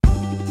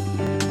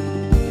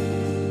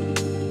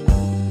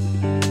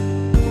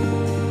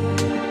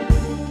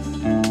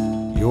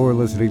You're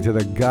listening to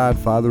the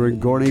Godfather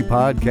and Gorney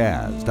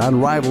podcast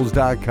on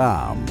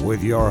Rivals.com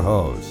with your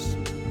hosts,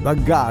 the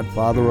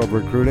Godfather of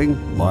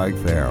Recruiting, Mike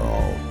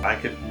Farrell. I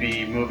could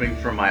be moving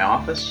from my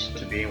office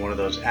to being one of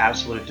those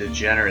absolute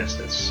degenerates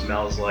that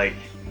smells like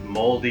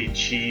moldy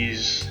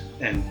cheese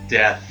and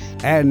death.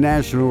 And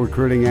national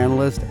recruiting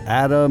analyst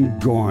Adam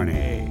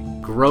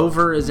Gorney.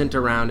 Grover isn't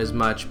around as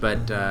much,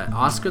 but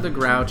Oscar the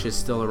Grouch is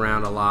still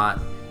around a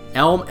lot.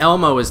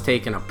 Elmo has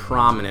taken a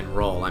prominent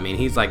role. I mean,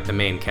 he's like the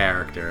main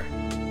character.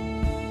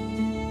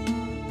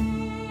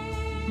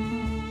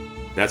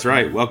 That's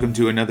right. Welcome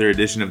to another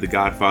edition of the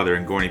Godfather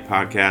and Gorney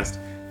podcast.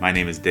 My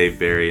name is Dave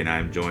Barry, and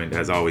I'm joined,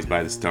 as always,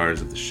 by the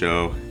stars of the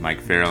show, Mike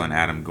Farrell and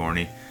Adam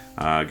Gorney.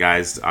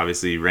 Guys,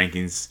 obviously,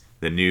 rankings,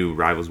 the new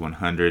Rivals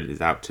 100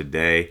 is out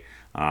today.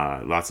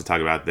 Lots to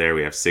talk about there.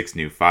 We have 6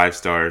 new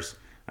 5-stars.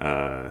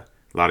 A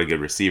lot of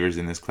good receivers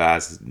in this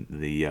class.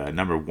 The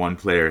number 1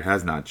 player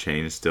has not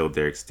changed, still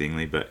Derek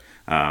Stingley. But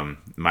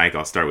Mike,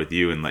 I'll start with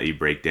you and let you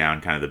break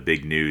down kind of the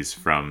big news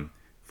from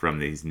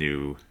these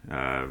new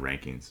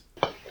rankings.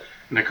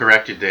 I'm going to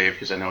correct you, Dave,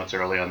 because I know it's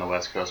early on the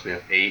West Coast. We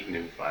have 8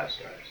 new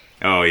 5-stars.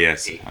 Oh,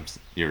 yes.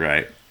 You're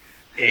right.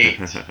 8.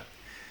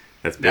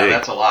 That's big. No,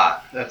 that's a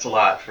lot. That's a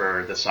lot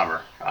for the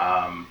summer.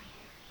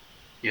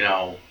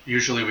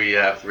 Usually we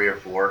have 3 or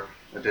 4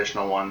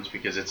 additional ones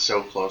because it's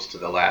so close to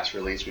the last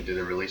release. We did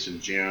a release in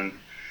June.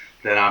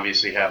 Then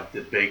obviously you have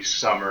the big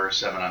summer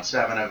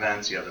 7-on-7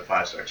 events. You have the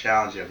 5-star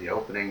challenge. You have the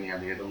opening. You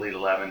have the Elite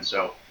 11.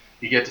 So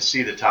you get to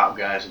see the top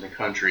guys in the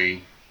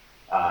country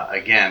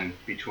again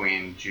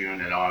between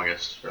June and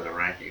August for the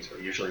rankings.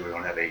 Usually we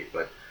don't have 8,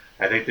 but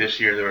I think this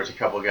year there was a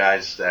couple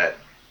guys that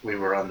we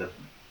were on the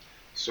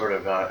sort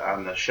of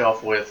on the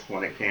shelf with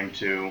when it came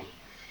to,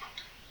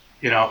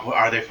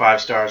 are they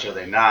 5-stars? Are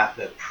they not?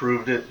 That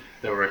proved it.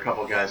 There were a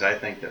couple guys I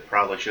think that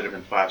probably should have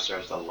been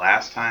 5-stars the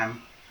last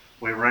time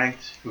we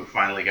ranked, who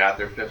finally got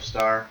their 5th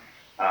star.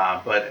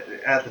 But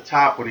at the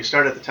top, when he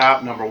started at the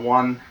top, number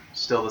 1,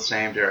 still the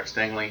same, Derek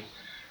Stingley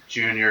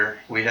Jr.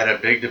 We had a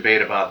big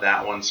debate about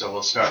that one, so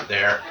we'll start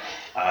there.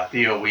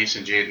 Theo Weiss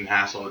and Jaden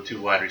Hassel, the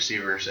 2 wide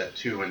receivers at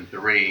 2 and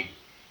 3.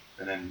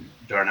 And then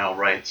Darnell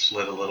Wright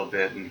slid a little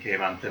bit, and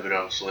Kayvon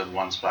Thibodeau slid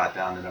 1 spot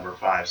down to number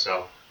 5.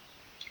 So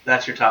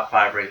that's your top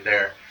 5 right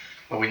there.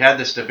 But we had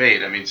this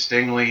debate. I mean,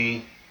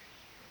 Stingley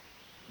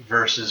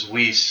versus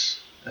Weiss,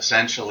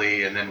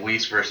 essentially, and then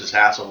Weiss versus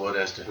Hasselwood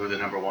as to who the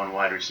number 1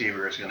 wide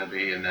receiver is going to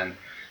be. And then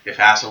if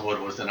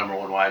Hasselwood was the number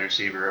 1 wide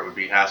receiver, it would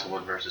be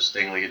Hasselwood versus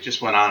Stingley. It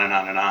just went on and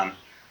on and on.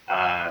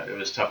 It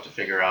was tough to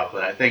figure out.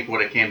 But I think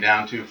what it came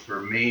down to for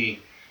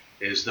me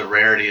is the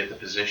rarity at the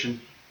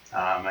position.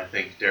 I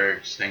think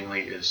Derek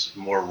Stingley is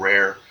more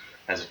rare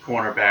as a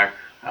cornerback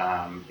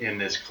in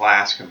this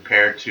class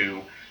compared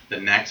to the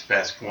next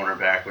best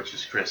cornerback, which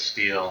is Chris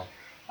Steele,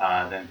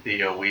 than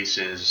Theo Weiss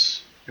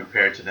is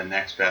compared to the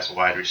next best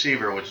wide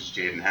receiver, which is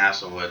Jaden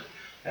Hasselwood,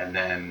 and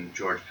then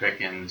George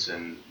Pickens,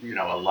 and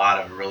a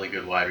lot of really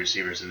good wide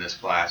receivers in this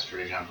class,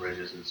 Tre'Jon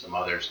Bridges and some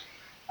others.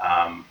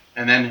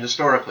 And then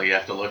historically, you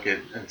have to look at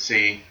and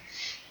see,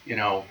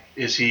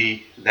 is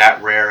he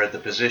that rare at the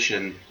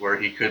position where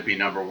he could be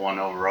number 1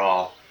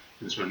 overall,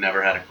 since we've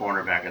never had a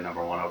cornerback at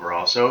number 1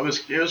 overall. So it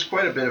was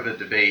quite a bit of a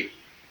debate.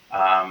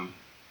 I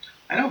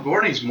know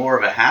Gorney's more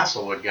of a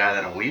Hasselwood guy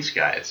than a Weiss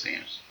guy, it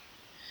seems.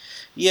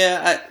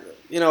 Yeah,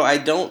 I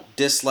don't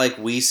dislike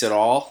Weiss at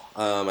all.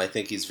 I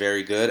think he's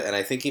very good, and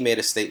I think he made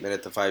a statement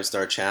at the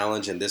 5-star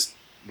challenge, and this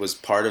was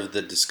part of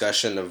the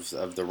discussion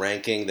of the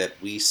ranking, that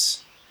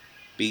Weiss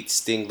beat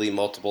Stingley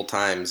multiple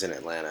times in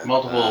Atlanta.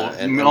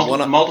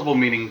 Multiple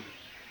meaning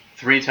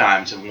 3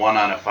 times and 1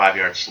 on a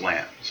 5-yard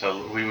slant.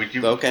 So we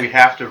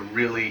have to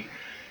really,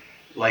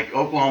 like,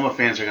 Oklahoma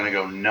fans are going to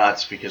go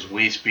nuts because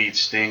Weiss beat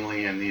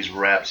Stingley in these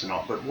reps and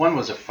all, but 1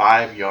 was a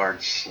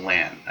 5-yard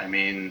slant. I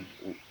mean,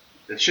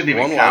 it shouldn't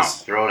even count.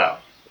 Throw it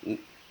out.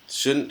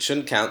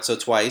 Shouldn't count. So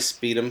twice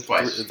beat him.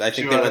 Twice. I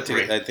think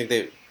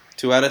they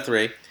 2 out of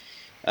 3.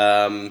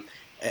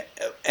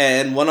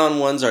 And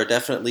one-on-ones are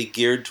definitely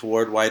geared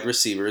toward wide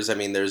receivers. I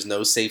mean, there's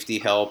no safety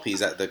help.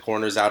 He's at the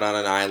corner's out on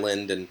an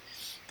island, and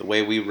the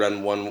way we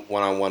run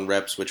one-on-one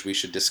reps, which we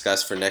should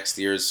discuss for next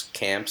year's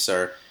camps,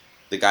 are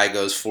the guy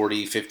goes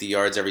 40, 50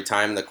 yards every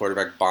time, the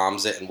quarterback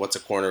bombs it, and what's a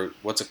corner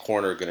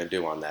going to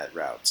do on that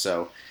route?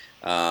 So,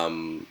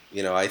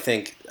 I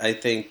think.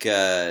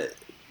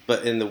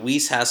 But in the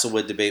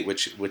Weiss-Hasselwood debate,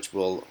 which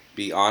will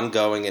be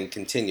ongoing and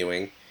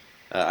continuing,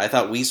 I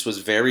thought Weiss was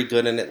very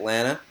good in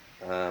Atlanta.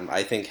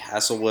 I think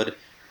Hasselwood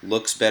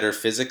looks better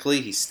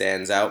physically. He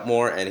stands out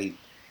more, and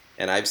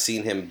I've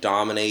seen him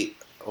dominate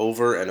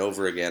over and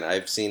over again.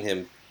 I've seen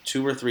him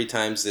 2 or 3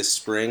 times this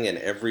spring, and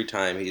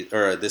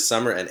this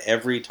summer, and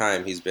every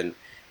time he's been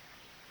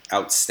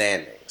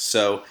outstanding.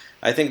 So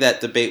I think that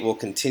debate will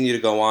continue to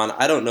go on.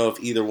 I don't know if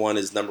either one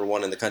is number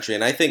 1 in the country,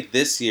 and I think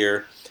this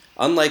year,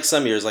 unlike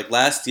some years, like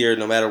last year,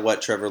 no matter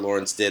what Trevor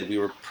Lawrence did, we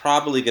were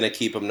probably going to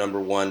keep him number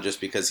 1 just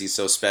because he's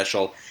so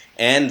special.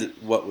 And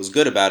what was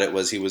good about it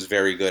was he was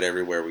very good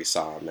everywhere we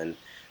saw him. And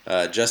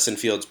Justin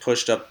Fields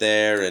pushed up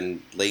there,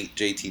 and late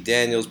JT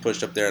Daniels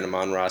pushed up there, and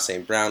Amon-Ra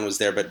St. Brown was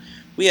there. But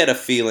we had a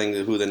feeling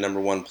who the number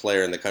one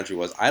player in the country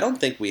was. I don't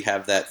think we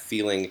have that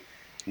feeling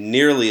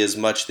nearly as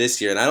much this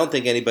year, and I don't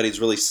think anybody's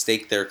really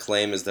staked their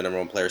claim as the number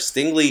one player.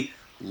 Stingley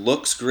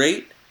looks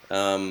great.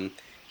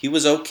 He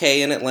was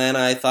okay in Atlanta,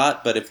 I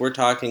thought, but if we're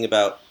talking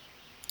about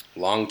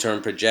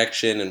long-term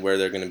projection and where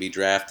they're going to be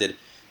drafted,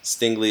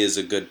 Stingley is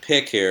a good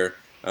pick here.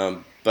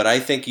 But I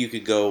think you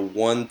could go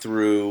 1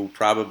 through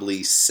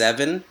probably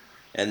 7,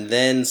 and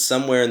then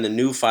somewhere in the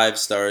new 5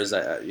 stars,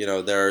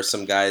 there are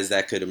some guys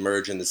that could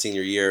emerge in the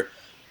senior year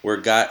where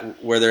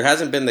there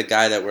hasn't been the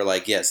guy that we're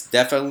like, yes,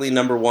 definitely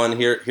number 1.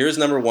 Here's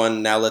number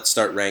 1. Now let's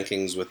start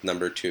rankings with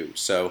number 2.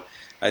 So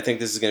I think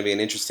this is going to be an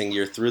interesting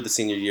year through the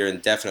senior year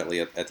and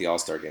definitely at the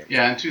All-Star game.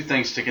 Yeah, and 2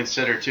 things to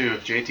consider, too.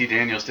 If JT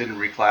Daniels didn't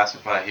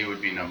reclassify, he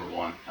would be number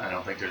 1. I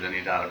don't think there's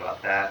any doubt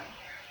about that.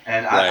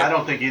 And right. I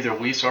don't think either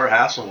Weiss or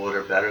Hasselwood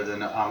are better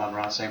than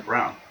Amon-Ra St.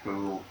 Brown,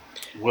 who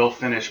will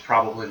finish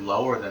probably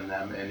lower than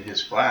them in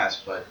his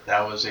class, but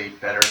that was a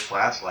better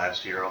class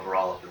last year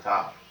overall at the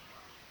top.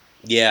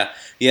 Yeah,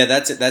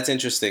 that's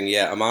interesting.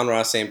 Yeah,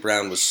 Amon-Ra St.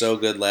 Brown was so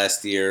good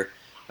last year.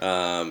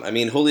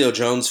 Julio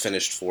Jones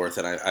finished 4th,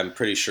 and I'm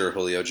pretty sure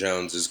Julio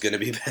Jones is going to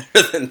be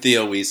better than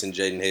Theo Weiss and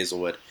Jaden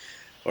Hazelwood,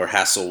 or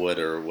Hasselwood,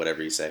 or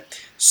whatever you say.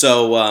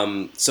 So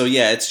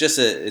yeah, it's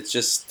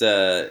just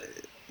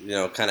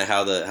kind of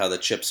how the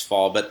chips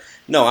fall. But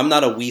no, I'm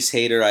not a Weiss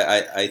hater.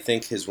 I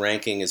think his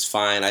ranking is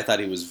fine. I thought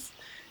he was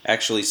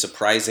actually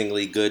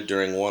surprisingly good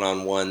during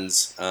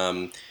one-on-ones.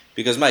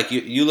 Because, Mike,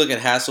 you look at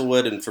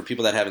Hasselwood, and for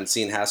people that haven't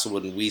seen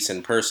Hasselwood and Weiss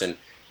in person,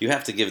 you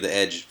have to give the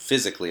edge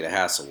physically to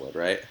Hasselwood,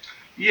 right?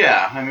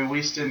 Yeah,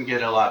 Weiss didn't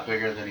get a lot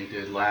bigger than he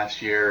did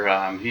last year.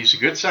 He's a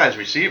good-sized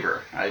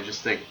receiver. I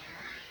just think,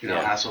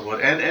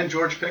 Hasselwood and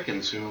George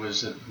Pickens, who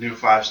was a new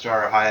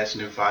 5-star, highest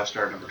new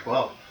 5-star, number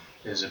 12,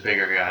 is a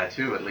bigger guy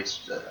too. At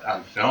least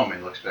on film, he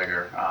looks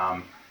bigger.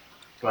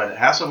 But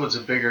Hasselwood's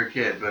a bigger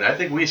kid. But I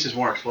think Weiss is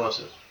more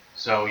explosive.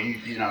 So you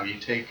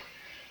take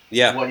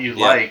what you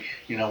like.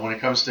 When it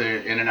comes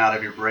to in and out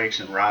of your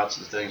breaks and routes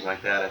and things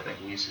like that, I think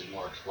Weiss is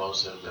more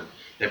explosive. And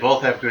they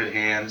both have good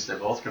hands. They're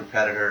both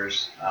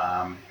competitors.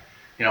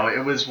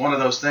 It was one of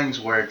those things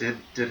where did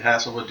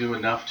Hasselwood do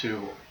enough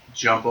to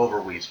jump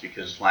over Weiss?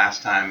 Because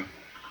last time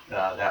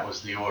that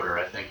was the order.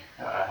 I think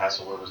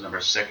Hasselwood was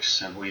number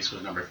 6 and Weiss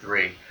was number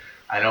 3.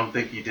 I don't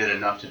think he did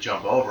enough to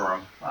jump over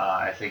him.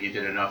 I think he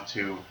did enough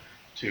to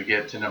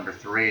get to number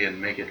 3 and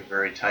make it a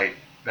very tight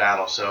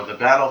battle. So the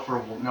battle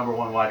for number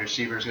 1 wide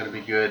receiver is going to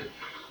be good.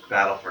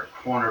 Battle for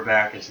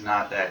cornerback is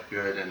not that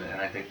good, and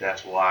I think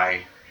that's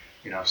why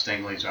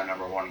Stingley's our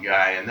number 1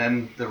 guy. And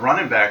then the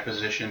running back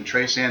position,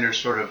 Trey Sanders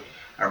sort of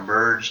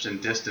emerged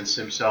and distanced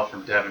himself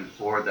from Devin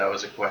Ford. That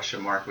was a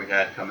question mark we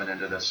had coming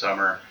into the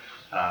summer.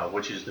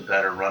 Which is the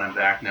better running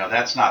back? Now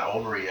that's not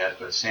over yet,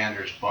 but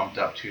Sanders bumped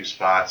up 2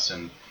 spots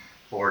and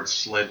Ford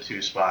slid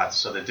 2 spots.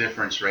 So the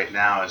difference right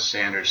now is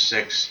Sanders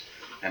 6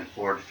 and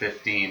Ford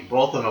 15.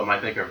 Both of them I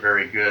think are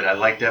very good. I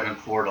like Devin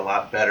Ford a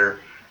lot better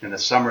in the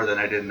summer than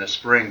I did in the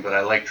spring, but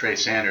I like Trey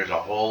Sanders a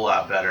whole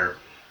lot better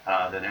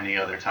than any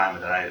other time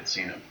that I had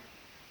seen him.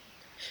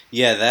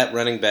 Yeah, that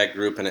running back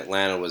group in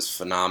Atlanta was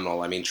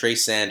phenomenal. Trey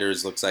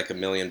Sanders looks like $1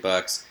 million.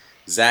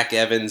 Zach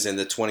Evans in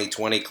the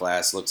 2020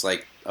 class looks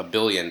like $1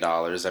 billion.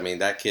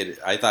 That kid,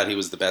 I thought he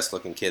was the best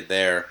looking kid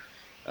there.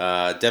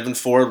 Devin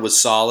Ford was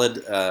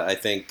solid. I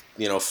think,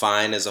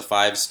 fine as a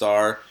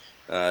 5-star.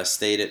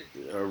 Stayed at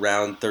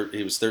around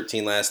he was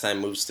 13 last time,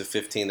 moves to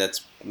 15.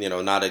 That's,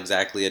 not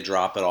exactly a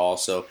drop at all.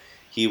 So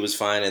he was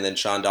fine. And then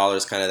Sean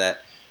Dollar's kind of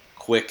that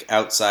quick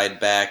outside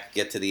back,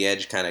 get to the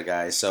edge kind of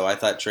guy. So I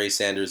thought Trey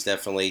Sanders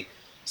definitely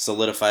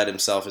solidified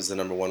himself as the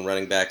number 1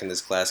 running back in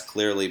this class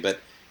clearly. But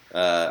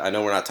I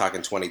know we're not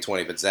talking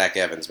 2020, but Zach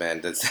Evans,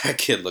 man, does that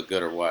kid look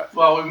good or what?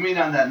 Well, we meet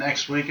on that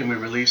next week, and we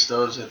release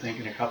those, I think,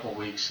 in a couple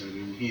weeks,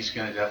 and he's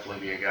going to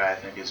definitely be a guy I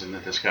think is in the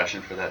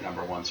discussion for that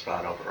number 1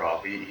 spot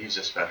overall. He's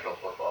a special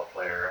football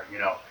player.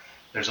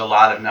 There's a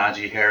lot of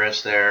Najee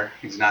Harris there.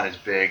 He's not as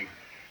big.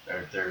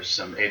 There's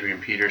some Adrian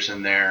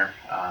Peterson there.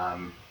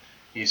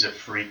 He's a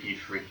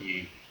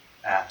freaky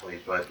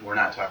athlete, but we're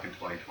not talking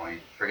 2020.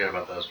 Forget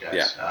about those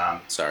guys. Yeah,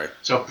 sorry.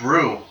 So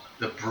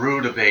the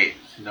Brew debate,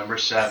 number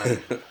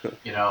 7,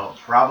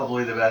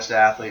 probably the best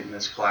athlete in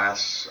this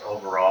class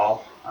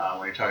overall.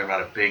 When you're talking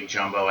about a big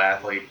jumbo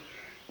athlete,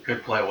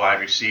 could play wide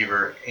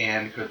receiver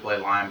and could play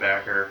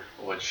linebacker,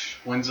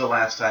 when's the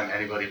last time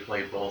anybody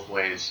played both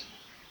ways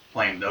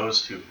playing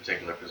those 2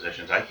 particular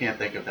positions? I can't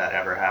think of that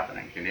ever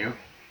happening. Can you?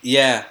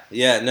 Yeah,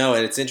 no,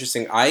 and it's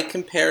interesting. I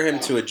compare him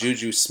to a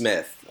Juju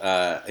Smith.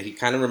 He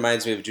kind of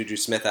reminds me of Juju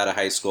Smith out of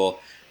high school.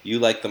 You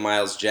like the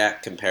Miles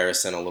Jack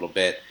comparison a little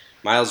bit.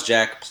 Miles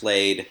Jack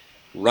played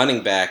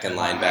running back and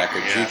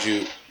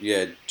linebacker.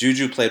 Yeah.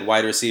 Juju played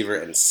wide receiver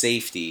and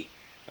safety,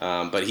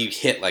 but he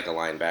hit like a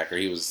linebacker.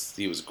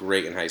 He was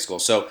great in high school.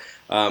 So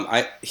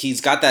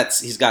he's got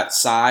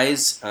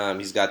size,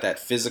 he's got that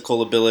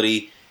physical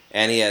ability,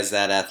 and he has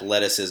that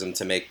athleticism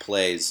to make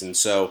plays. And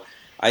so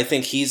I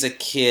think he's a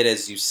kid,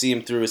 as you see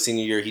him through his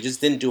senior year, he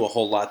just didn't do a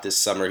whole lot this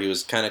summer. He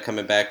was kind of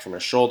coming back from a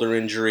shoulder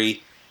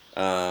injury.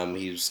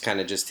 He was kind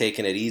of just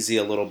taking it easy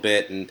a little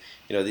bit, and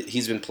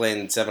he's been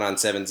playing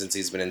 7-on-7 since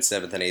he's been in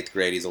 7th and 8th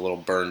grade. He's a little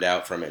burned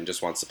out from it and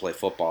just wants to play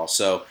football.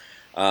 So,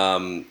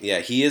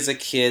 he is a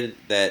kid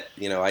that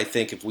I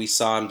think if we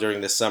saw him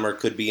during the summer,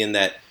 could be in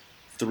that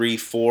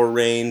 3-4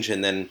 range,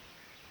 and then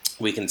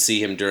we can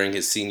see him during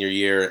his senior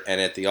year and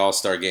at the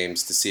All-Star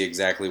games to see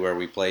exactly where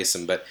we place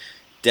him. But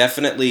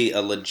definitely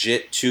a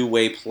legit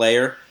two-way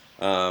player.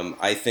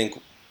 I think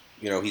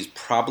he's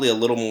probably a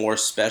little more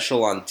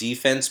special on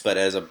defense, but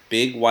as a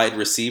big wide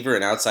receiver,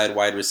 an outside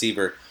wide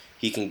receiver,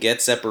 he can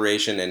get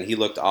separation, and he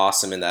looked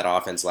awesome in that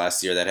offense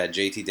last year that had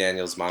JT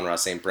Daniels, Monroe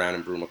St. Brown,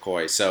 and Brew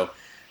McCoy. So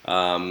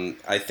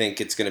I think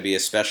it's going to be a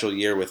special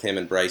year with him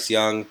and Bryce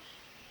Young.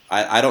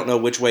 I don't know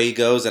which way he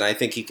goes, and I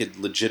think he could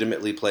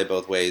legitimately play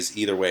both ways,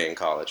 either way in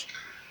college.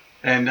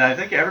 And I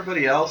think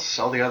everybody else,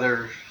 all the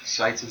other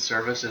sites and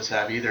services,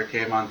 have either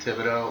Kayvon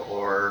Thibodeau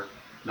or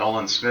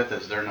Nolan Smith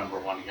as their number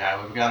one guy.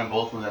 We've got them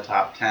both in the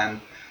top 10.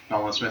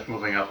 Nolan Smith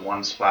moving up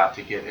one spot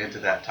to get into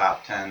that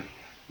top 10.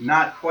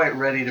 Not quite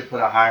ready to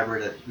put a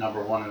hybrid at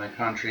number one in the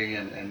country,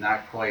 and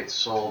not quite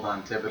sold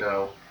on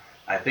Thibodeau.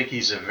 I think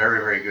he's a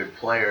very, very good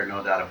player,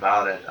 no doubt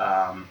about it.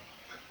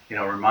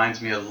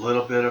 Reminds me a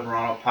little bit of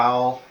Ronald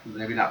Powell.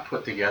 Maybe not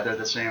put together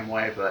the same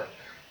way, but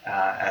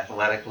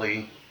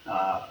athletically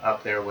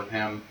up there with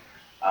him.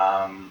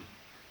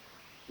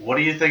 What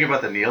do you think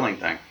about the kneeling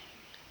thing?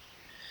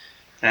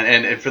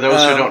 And for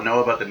those who don't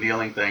know about the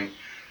kneeling thing,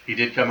 he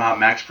did come out.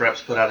 Max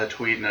Preps put out a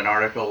tweet and an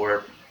article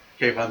where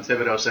Kayvon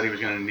Thibodeau said he was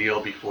going to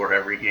kneel before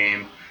every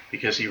game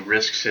because he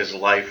risks his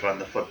life on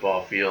the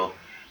football field.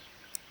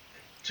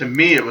 To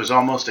me, it was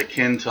almost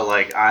akin to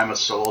like, I'm a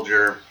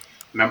soldier.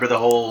 Remember the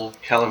whole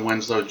Kellen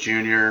Winslow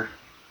Jr.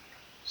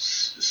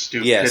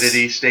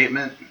 stupidity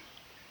statement?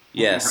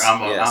 Yes.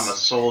 I'm a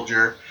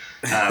soldier.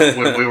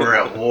 When we were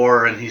at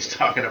war, and he's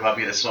talking about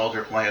being a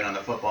soldier playing on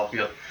the football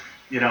field.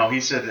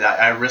 He said,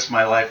 I risk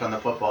my life on the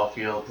football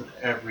field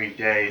every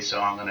day,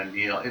 so I'm going to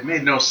kneel. It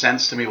made no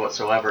sense to me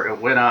whatsoever. It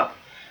went up.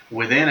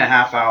 Within a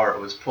half hour,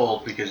 it was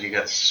pulled because you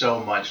got so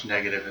much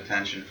negative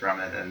attention from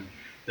it. And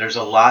there's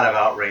a lot of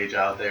outrage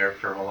out there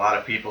from a lot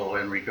of people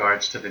in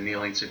regards to the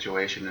kneeling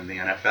situation in the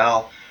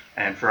NFL.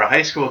 And for a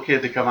high school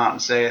kid to come out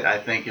and say it, I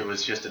think it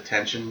was just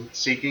attention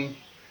seeking.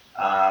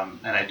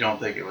 And I don't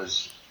think it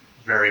was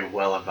very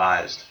well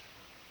advised.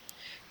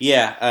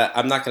 Yeah,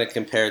 I'm not going to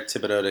compare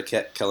Thibodeau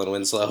to Kellen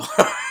Winslow,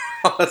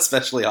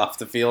 especially off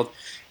the field,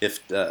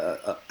 if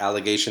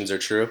allegations are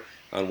true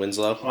on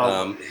Winslow.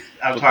 Well,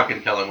 I'm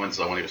talking Kellen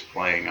Winslow when he was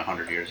playing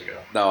 100 years ago.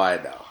 No, I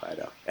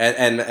know.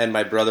 And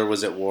my brother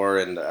was at war,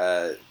 and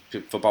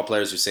football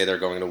players who say they're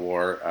going to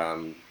war,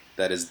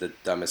 that is the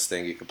dumbest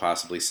thing you could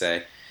possibly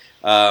say.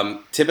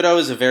 Thibodeau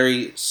is a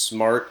very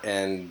smart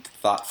and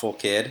thoughtful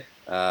kid.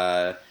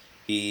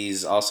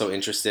 He's also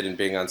interested in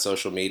being on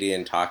social media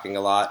and talking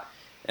a lot,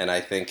 and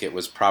I think it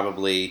was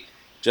probably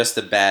just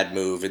a bad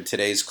move in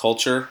today's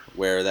culture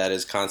where that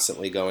is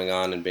constantly going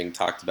on and being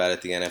talked about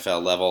at the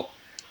NFL level.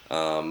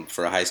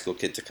 For a high school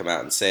kid to come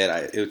out and say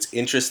it, it's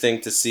interesting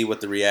to see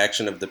what the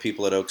reaction of the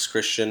people at Oaks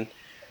Christian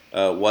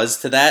was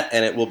to that,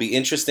 and it will be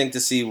interesting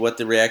to see what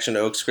the reaction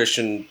of Oaks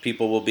Christian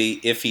people will be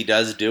if he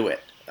does do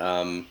it.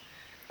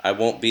 I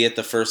won't be at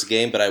the first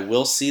game, but I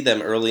will see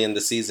them early in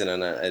the season,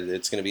 and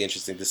it's going to be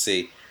interesting to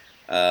see.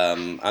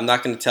 I'm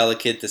not going to tell a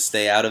kid to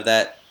stay out of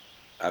that.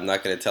 I'm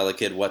not going to tell a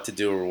kid what to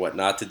do or what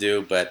not to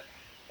do, but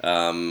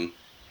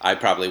I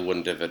probably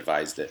wouldn't have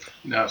advised it.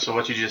 No, so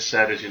what you just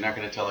said is you're not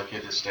going to tell a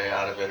kid to stay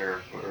out of it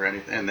or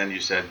anything, and then you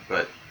said,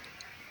 but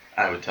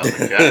I would tell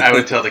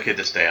the kid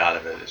to stay out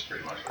of it is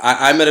pretty much.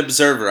 I'm an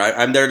observer.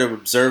 I'm there to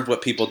observe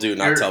what people do,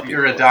 not tell people.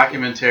 You're a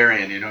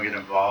documentarian. You don't get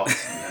involved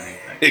in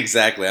anything.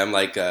 Exactly. I'm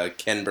like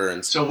Ken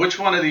Burns. So which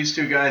one of these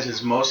two guys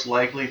is most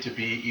likely to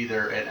be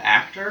either an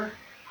actor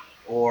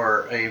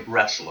or a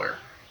wrestler?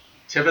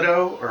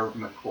 Thibodeau or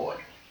McCoy?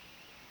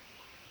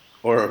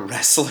 Or a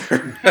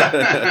wrestler?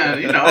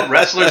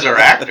 Wrestlers are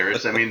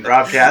actors. I mean,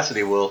 Rob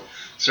Cassidy will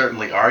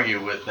certainly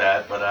argue with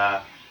that,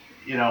 but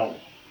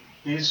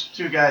these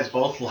two guys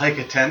both like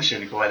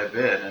attention quite a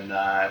bit,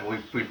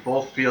 and we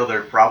both feel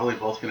they're probably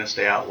both going to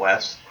stay out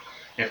west.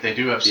 If they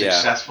do have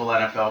successful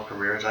NFL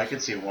careers, I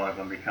could see one of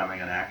them becoming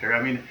an actor.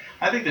 I mean,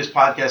 I think this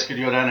podcast could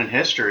go down in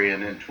history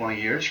and in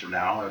 20 years from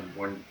now, and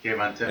when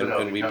Kayvon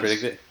Thibodeau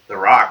becomes The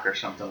Rock or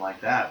something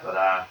like that.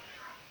 But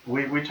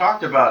we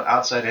talked about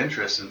outside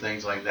interests and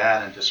things like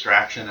that, and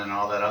distraction and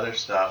all that other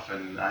stuff.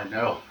 And I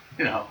know,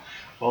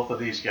 both of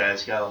these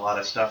guys got a lot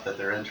of stuff that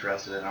they're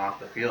interested in off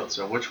the field.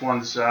 So which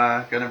one's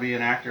going to be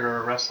an actor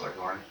or a wrestler,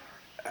 Gorney?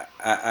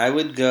 I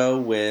would go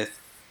with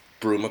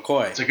Brew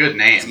McCoy. It's a good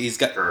name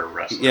for a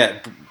wrestler.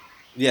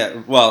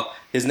 Yeah. Well,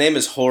 his name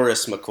is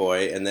Horace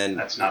McCoy, and then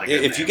that's not a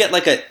good name. If you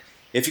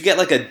get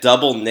like a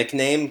double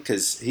nickname,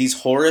 because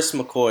he's Horace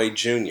McCoy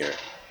Jr.,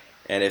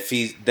 and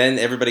then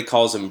everybody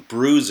calls him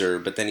Bruiser,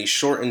 but then he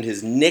shortened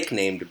his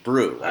nickname to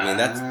Brew. I mean,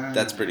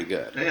 that's pretty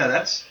good. Yeah,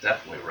 that's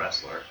definitely a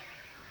wrestler.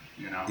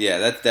 Yeah,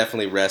 that's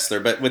definitely wrestler.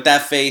 But with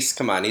that face,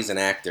 come on, he's an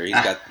actor. He's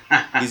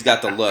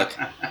got the look.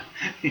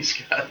 He's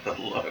got the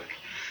look.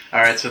 All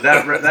right, so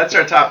that's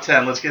our top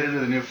 10. Let's get into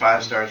the new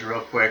 5-stars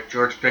real quick.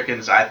 George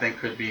Pickens, I think,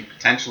 could be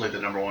potentially the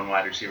number 1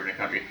 wide receiver in the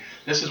country.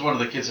 This is one of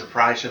the kids that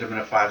probably should have been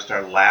a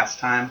 5-star last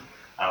time.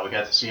 We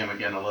got to see him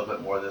again a little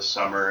bit more this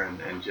summer,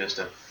 and just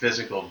a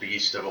physical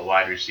beast of a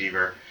wide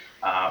receiver.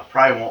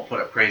 Probably won't put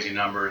up crazy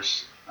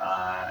numbers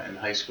in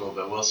high school,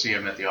 but we'll see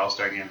him at the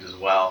All-Star games as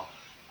well.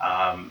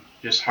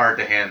 Just hard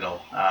to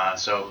handle.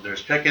 So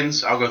there's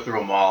Pickens. I'll go through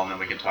them all, and then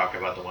we can talk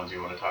about the ones you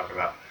want to talk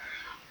about.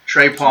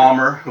 Trey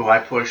Palmer, who I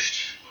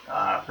pushed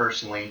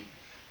personally,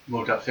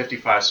 moved up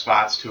 55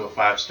 spots to a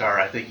 5-star.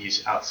 I think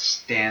he's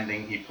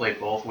outstanding. He played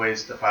both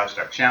ways at the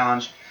 5-star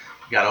challenge.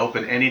 Got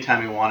open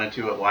anytime he wanted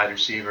to at wide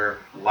receiver,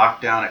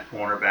 locked down at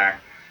cornerback.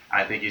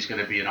 I think he's going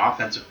to be an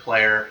offensive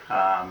player,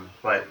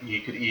 but he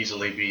could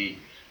easily be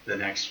the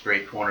next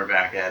great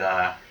cornerback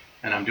at,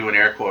 and I'm doing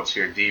air quotes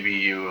here,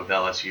 DBU of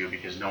LSU,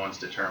 because no one's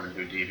determined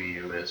who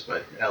DBU is,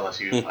 but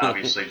LSU,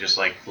 obviously, just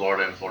like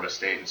Florida and Florida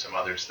State and some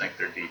others think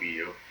they're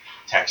DBU.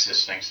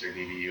 Texas thinks they're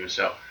DBU.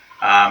 So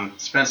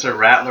Spencer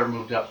Rattler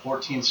moved up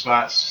 14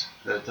 spots,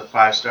 the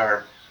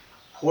 5-star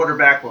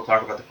quarterback. We'll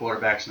talk about the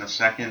quarterbacks in a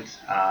second.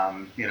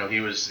 He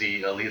was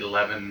the Elite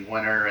 11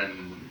 winner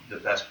and the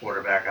best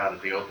quarterback out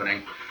at the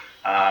opening.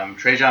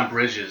 Trajan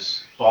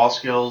Bridges, ball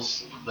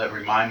skills that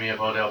remind me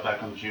of Odell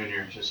Beckham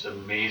Jr. Just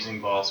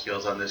amazing ball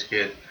skills on this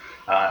kid.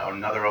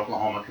 Another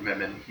Oklahoma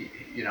commitment.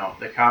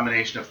 The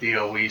combination of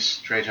Theo Weiss,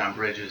 Trajan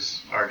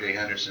Bridges, R.J.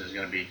 Henderson is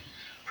going to be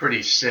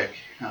pretty sick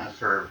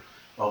for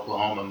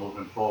Oklahoma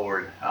moving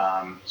forward.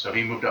 So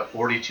he moved up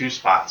 42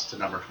 spots to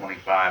number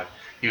 25.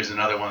 He was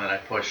another one that I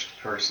pushed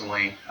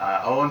personally.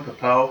 Owen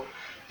Papeau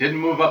didn't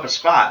move up a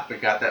spot,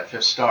 but got that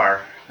 5th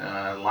star.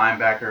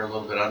 Linebacker, a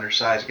little bit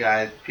undersized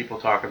guy. People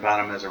talk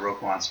about him as a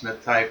Roquan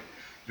Smith type.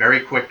 Very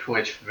quick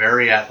twitch,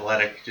 very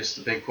athletic. Just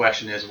the big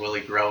question is, will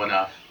he grow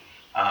enough?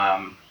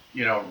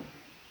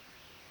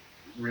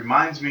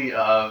 Reminds me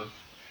of,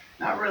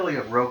 not really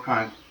of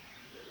Roquan.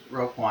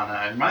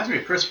 It reminds me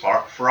of Chris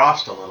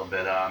Frost a little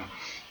bit.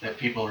 That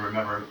people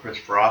remember who Chris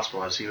Frost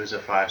was. He was a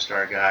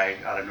 5-star guy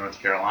out of North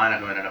Carolina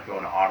who ended up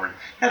going to Auburn.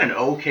 Had an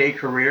okay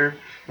career,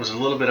 was a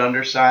little bit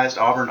undersized.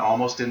 Auburn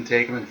almost didn't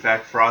take him. In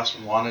fact, Frost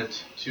wanted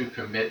to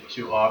commit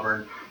to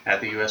Auburn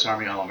at the U.S.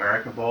 Army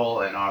All-American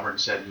Bowl, and Auburn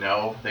said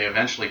no. They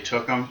eventually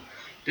took him.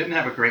 Didn't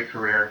have a great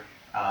career.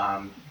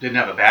 Didn't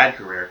have a bad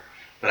career.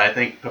 But I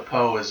think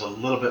Papeau is a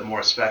little bit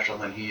more special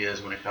than he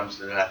is when it comes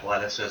to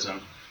athleticism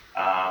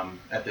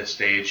at this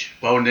stage.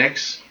 Bo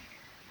Nix,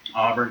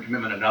 Auburn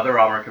commitment, another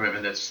Auburn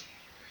commitment. That's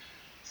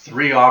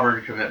 3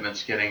 Auburn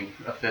commitments getting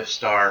a 5th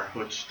star,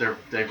 which they're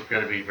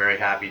going to be very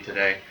happy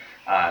today.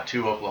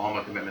 2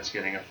 Oklahoma commitments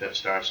getting a 5th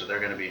star, so they're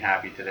going to be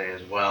happy today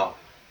as well.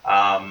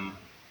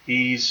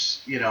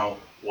 He's,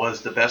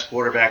 was the best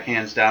quarterback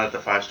hands down at the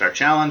 5-star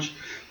challenge,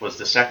 was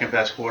the second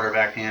best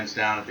quarterback hands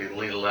down at the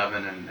Elite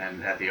 11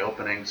 and at the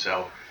opening,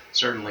 so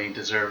certainly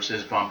deserves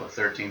his bump of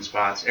 13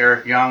 spots.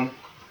 Eric Young,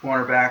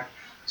 cornerback.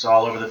 It's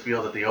all over the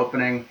field at the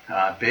opening.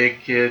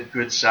 Big kid,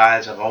 good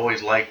size. I've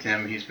always liked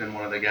him. He's been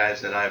one of the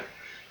guys that I've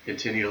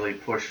continually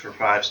pushed for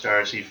 5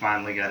 stars. He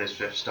finally got his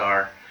 5th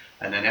star.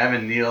 And then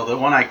Evan Neal, the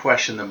one I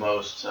question the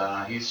most.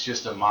 He's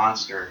just a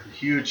monster.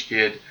 Huge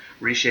kid,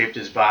 reshaped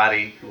his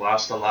body,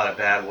 lost a lot of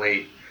bad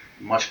weight,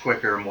 much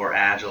quicker, more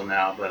agile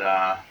now.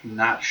 But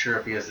not sure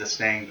if he has the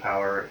staying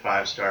power at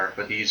 5-star.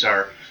 But he's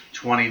our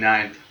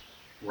 29th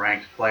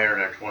ranked player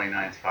and our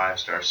 29th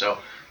 5-star. So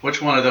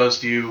which one of those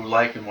do you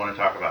like and want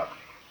to talk about?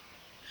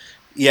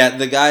 Yeah,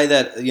 the guy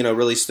that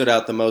really stood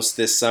out the most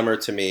this summer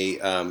to me,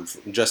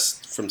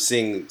 just from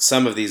seeing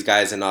some of these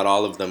guys and not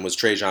all of them, was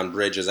Trajan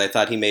Bridges. I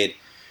thought he made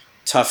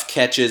tough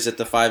catches at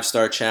the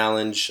 5-star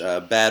challenge,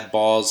 bad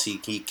balls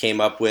he came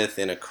up with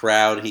in a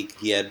crowd.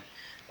 He had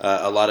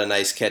a lot of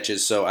nice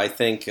catches. So I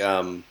think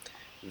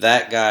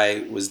that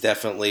guy was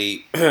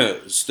definitely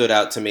stood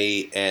out to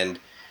me.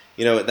 And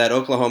that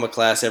Oklahoma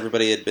class,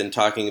 everybody had been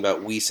talking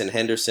about Weiss and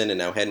Henderson, and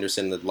now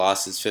Henderson had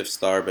lost his 5th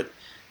star, but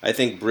I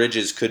think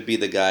Bridges could be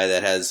the guy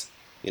that has,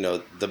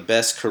 the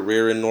best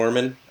career in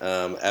Norman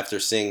after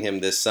seeing him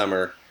this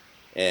summer.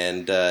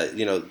 And,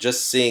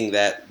 just seeing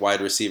that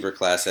wide receiver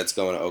class that's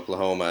going to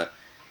Oklahoma,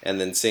 and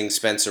then seeing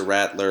Spencer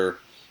Rattler,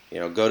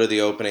 go to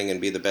the opening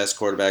and be the best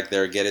quarterback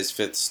there, get his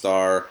 5th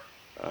star,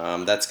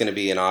 that's going to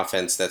be an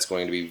offense that's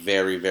going to be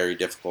very, very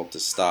difficult to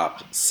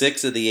stop.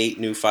 6 of the 8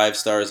 new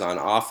 5-stars on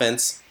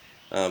offense.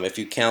 If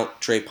you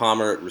count Trey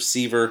Palmer at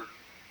receiver,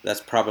 that's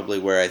probably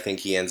where I think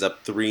he ends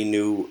up. 3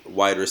 new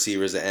wide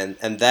receivers, and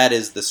that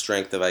is the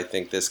strength of, I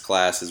think, this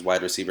class is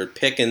wide receiver.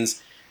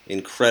 Pickens,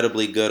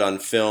 incredibly good on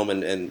film,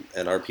 and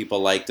our people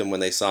liked him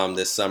when they saw him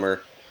this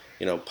summer.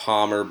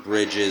 Palmer,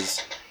 Bridges,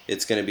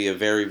 it's going to be a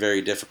very,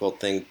 very difficult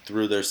thing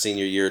through their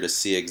senior year to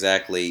see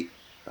exactly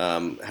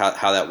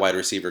how that wide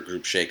receiver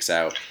group shakes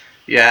out.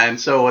 Yeah, and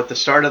so at the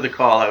start of the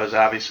call, I was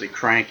obviously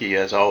cranky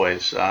as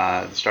always,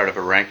 the start of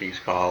a rankings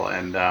call,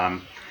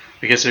 and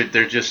because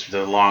they're just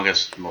the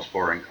longest, most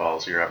boring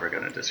calls you're ever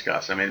going to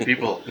discuss. I mean,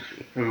 people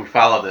who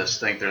follow this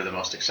think they're the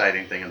most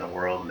exciting thing in the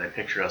world, and they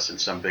picture us in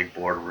some big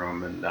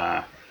boardroom and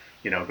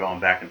going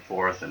back and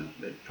forth and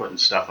putting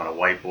stuff on a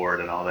whiteboard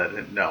and all that.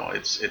 And no,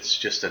 it's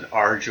just an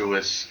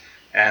arduous,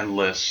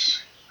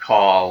 endless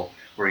call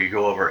where you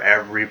go over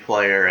every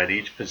player at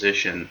each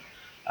position,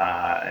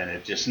 and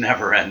it just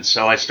never ends.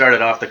 So I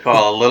started off the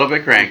call a little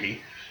bit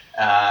cranky.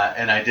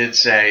 And I did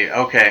say,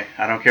 okay,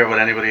 I don't care what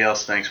anybody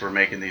else thinks, we're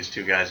making these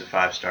two guys a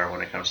 5-star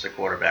when it comes to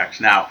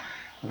quarterbacks. Now,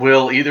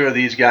 will either of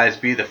these guys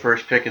be the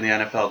first pick in the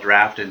NFL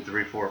draft in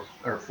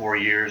 4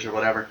 years or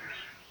whatever?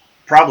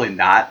 Probably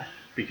not,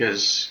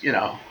 because,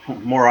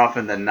 more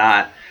often than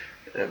than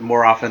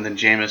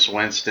Jameis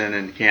Winston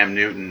and Cam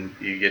Newton,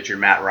 you get your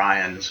Matt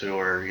Ryans, who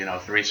are,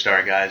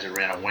 3-star guys who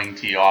ran a wing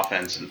T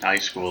offense in high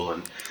school,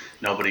 and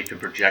nobody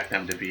could project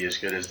them to be as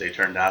good as they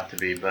turned out to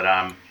be.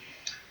 But,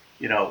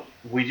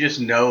 we just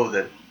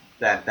know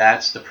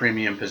that's the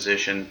premium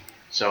position.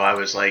 So I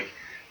was like,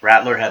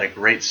 Rattler had a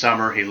great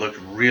summer. He looked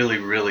really,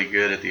 really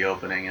good at the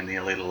opening in the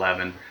Elite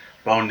 11.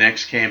 Bo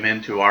Nix came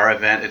into our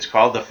event. It's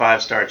called the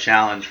 5-Star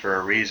Challenge for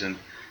a reason.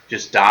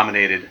 Just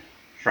dominated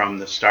from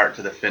the start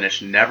to the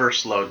finish. Never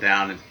slowed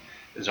down.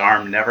 His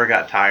arm never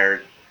got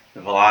tired.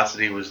 The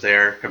velocity was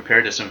there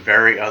compared to some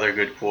very other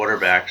good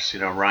quarterbacks.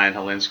 Ryan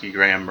Helinski,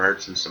 Graham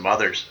Mertz, and some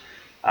others.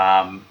 So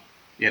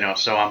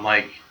I'm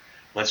like,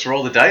 let's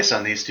roll the dice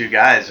on these two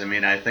guys. I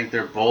mean, I think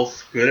they're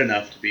both good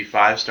enough to be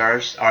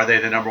 5-stars. Are they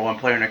the number one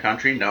player in the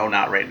country? No,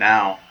 not right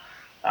now.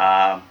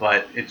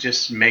 But it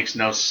just makes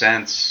no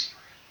sense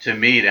to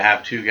me to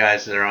have two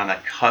guys that are on the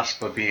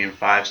cusp of being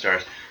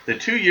 5-stars. The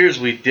 2 years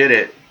we did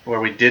it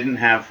where we didn't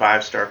have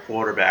 5-star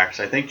quarterbacks,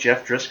 I think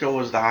Jeff Driscoll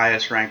was the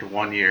highest ranked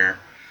 1 year,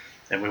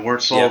 and we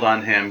weren't sold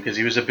on him because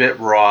he was a bit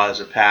raw as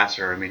a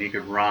passer. I mean, he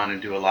could run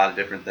and do a lot of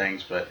different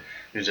things, but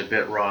he was a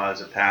bit raw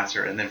as a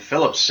passer. And then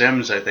Philip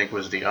Sims, I think,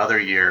 was the other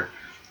year.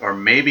 Or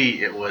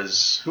maybe it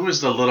was, who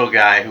was the little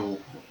guy who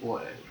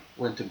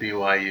went to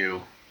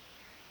BYU?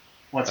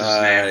 What's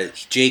his name?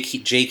 Jay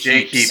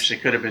Keeps.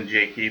 It could have been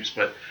Jay Keeps,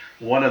 but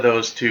one of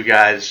those two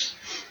guys,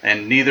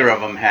 and neither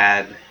of them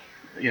had,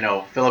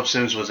 Philip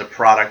Sims was a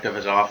product of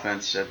his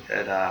offense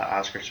at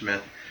Oscar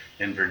Smith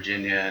in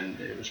Virginia, and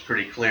it was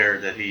pretty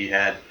clear that he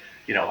had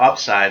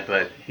upside,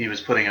 but he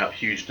was putting up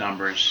huge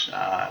numbers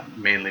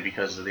mainly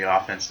because of the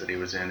offense that he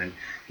was in, and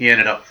he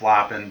ended up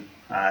flopping.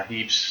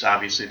 Heaps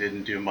obviously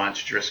didn't do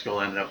much.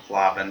 Driscoll ended up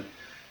flopping.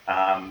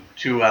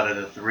 2 out of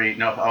the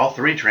 3, all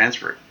 3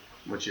 transferred,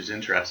 which is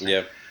interesting.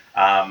 Yep.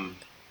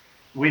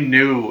 We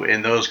knew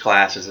in those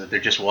classes that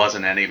there just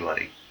wasn't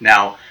anybody.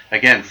 Now,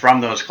 again,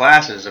 from those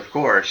classes, of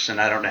course,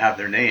 and I don't have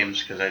their names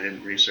because I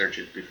didn't research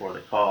it before the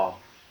call,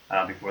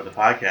 before the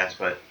podcast,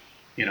 but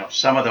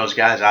some of those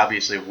guys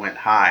obviously went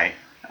high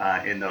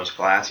in those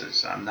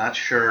classes. I'm not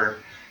sure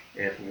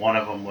if one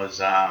of them was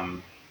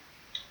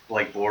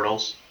Blake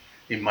Bortles.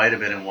 He might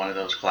have been in one of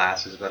those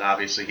classes, but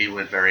obviously he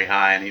went very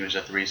high, and he was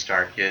a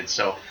 3-star kid.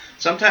 So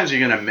sometimes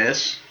you're going to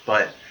miss,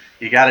 but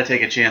you got to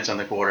take a chance on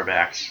the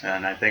quarterbacks.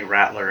 And I think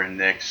Rattler and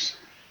Nix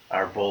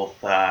are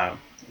both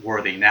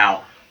worthy.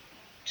 Now,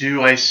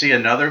 do I see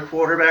another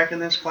quarterback in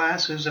this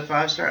class who's a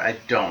 5-star? I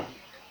don't.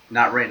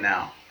 Not right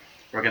now.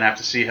 We're going to have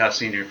to see how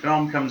senior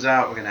film comes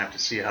out. We're going to have to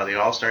see how the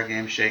All-Star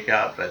games shake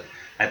out. But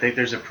I think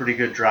there's a pretty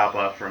good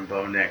drop-off from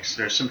Bo Nix.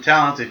 There's some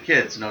talented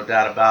kids, no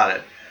doubt about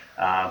it.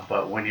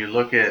 But when you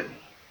look at,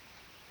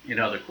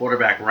 the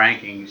quarterback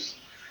rankings,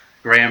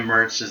 Graham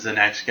Mertz is the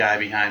next guy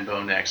behind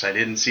Bo Nix. I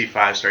didn't see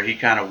 5-star. He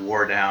kind of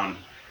wore down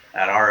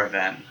at our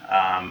event.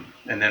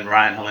 And then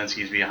Ryan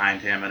Helinski's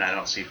behind him, and I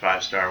don't see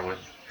 5-star with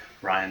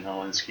Ryan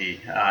Helinski.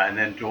 And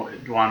then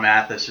Dwan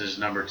Mathis is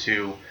number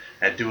 2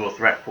 at dual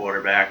threat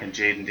quarterback, and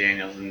Jaden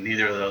Daniels, and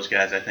neither of those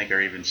guys I think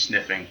are even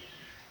sniffing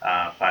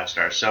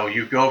 5-star. So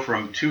you go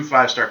from 2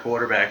 5-star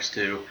quarterbacks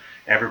to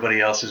everybody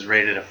else is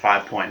rated a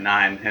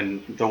 5.9,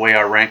 and the way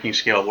our ranking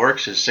scale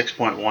works is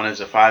 6.1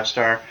 is a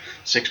 5-star,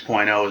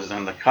 6.0 is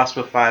on the cusp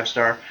of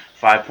 5-star,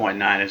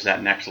 5.9 is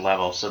that next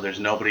level. So there's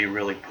nobody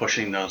really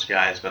pushing those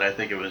guys, but I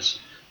think it was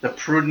the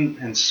prudent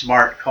and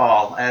smart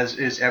call, as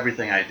is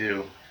everything I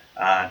do,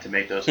 to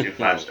make those 2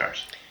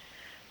 5-stars.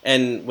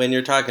 And when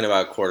you're talking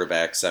about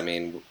quarterbacks, I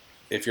mean,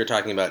 if you're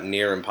talking about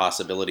near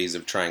impossibilities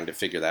of trying to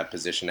figure that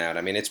position out,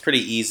 I mean, it's pretty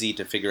easy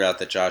to figure out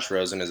that Josh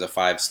Rosen is a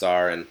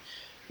 5-star and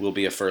will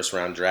be a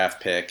first-round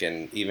draft pick.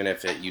 And even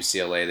if at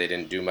UCLA they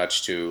didn't do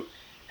much to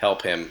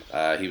help him,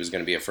 he was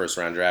going to be a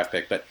first-round draft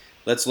pick. But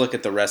let's look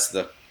at the rest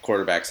of the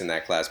quarterbacks in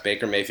that class.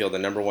 Baker Mayfield, the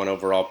number 1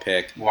 overall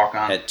pick,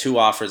 had 2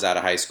 offers out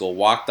of high school,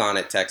 walked on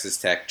at Texas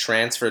Tech,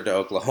 transferred to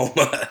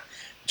Oklahoma.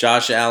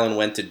 Josh Allen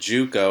went to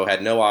JUCO,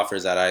 had no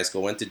offers out of high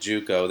school, went to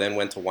JUCO, then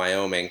went to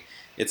Wyoming.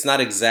 It's not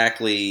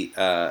exactly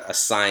a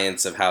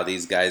science of how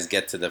these guys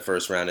get to the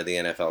first round of the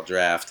NFL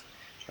draft.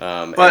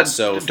 But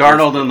so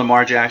Darnold and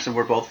Lamar Jackson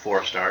were both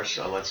 4-stars,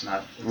 so let's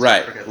not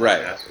forget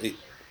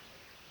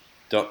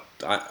that.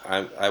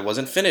 I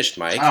wasn't finished,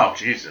 Mike. Oh,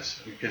 Jesus.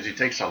 Because you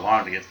take so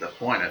long to get to the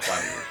point, I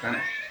thought you were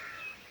finished.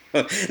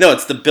 No,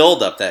 it's the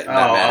build-up that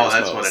matters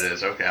that's most. what it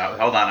is. Okay,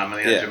 hold on. I'm on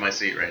the edge of my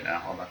seat right now.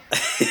 Hold on.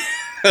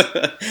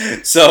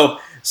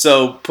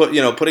 So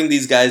putting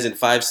these guys in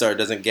 5-star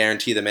doesn't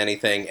guarantee them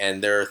anything,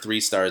 and there are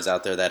 3-stars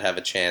out there that have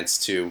a chance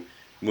to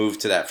move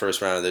to that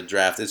first round of the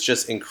draft. It's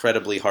just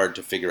incredibly hard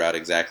to figure out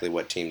exactly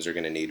what teams are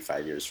going to need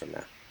 5 years from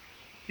now.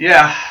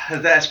 Yeah,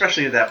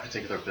 especially at that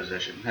particular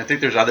position. I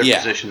think there's other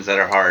positions that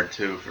are hard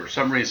too. For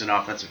some reason,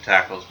 offensive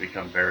tackles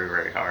become very,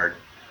 very hard.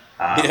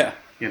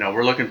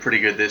 We're looking pretty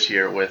good this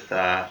year with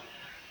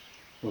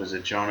was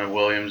it Jonah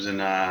Williams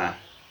and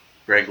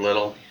Greg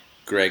Little?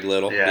 Greg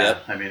Little. Yeah.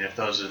 Yep. I mean, if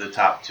those are the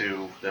top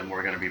two, then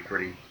we're going to be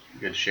pretty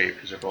good shape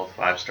because they're both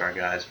 5-star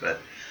guys.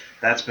 But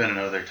that's been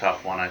another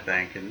tough one, I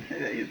think.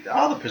 And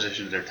all the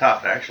positions are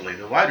tough, actually.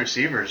 The wide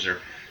receivers are.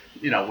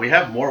 We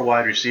have more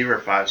wide receiver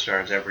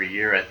 5-stars every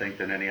year, I think,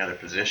 than any other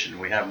position.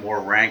 We have more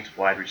ranked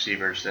wide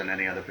receivers than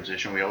any other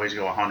position. We always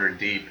go 100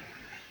 deep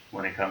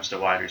when it comes to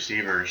wide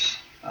receivers.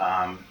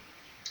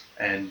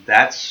 And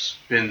that's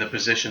been the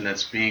position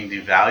that's being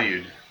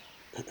devalued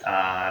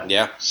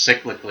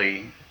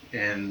cyclically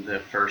in the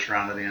first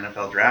round of the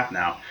NFL draft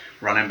now.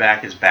 Running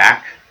back is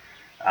back,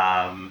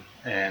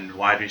 and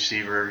wide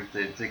receiver,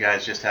 the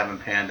guys just haven't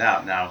panned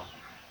out. Now,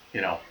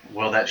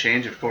 will that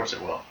change? Of course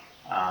it will.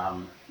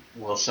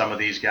 Will some of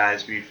these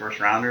guys be first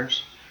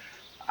rounders?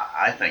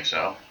 I think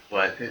so,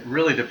 but it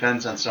really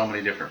depends on so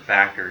many different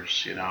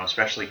factors,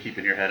 especially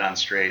keeping your head on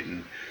straight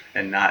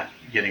and not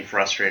getting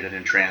frustrated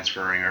and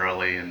transferring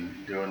early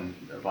and doing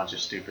a bunch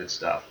of stupid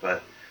stuff.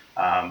 But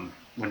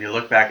when you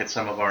look back at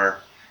some of our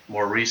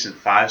more recent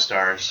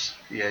 5-stars,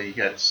 you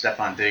got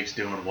Stephon Diggs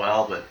doing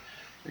well, but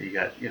you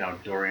got,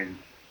 Dorian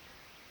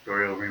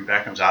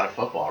Beckham's out of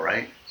football,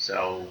 right?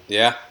 So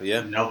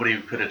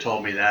nobody could have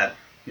told me that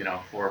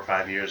 4 or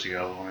 5 years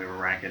ago when we were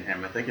ranking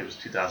him. I think it was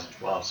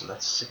 2012, so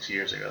that's 6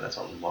 years ago. That's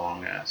a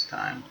long-ass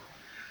time.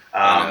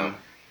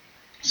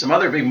 Some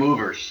other big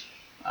movers,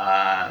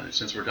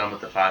 since we're done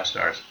with the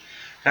 5-stars.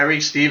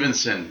 Tyreek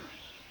Stevenson,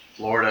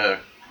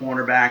 Florida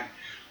cornerback,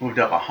 moved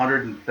up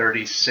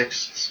 136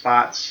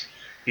 spots.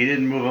 He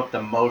didn't move up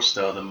the most,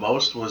 though. The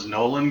most was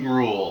Nolan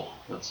Gruel.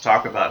 Let's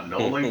talk about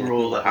Nolan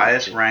Gruel, the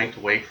highest-ranked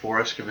Wake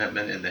Forest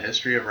commitment in the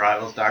history of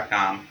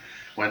Rivals.com.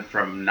 Went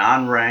from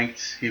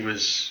non-ranked, he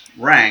was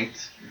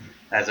ranked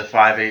as a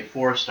 5'8",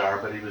 4-star,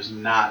 but he was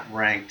not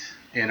ranked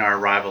in our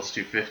Rivals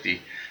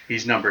 250.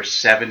 He's number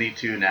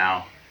 72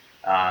 now.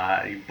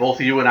 Both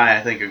you and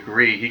I think,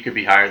 agree he could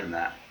be higher than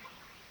that.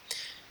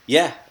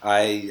 Yeah,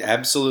 I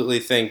absolutely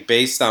think,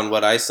 based on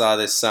what I saw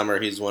this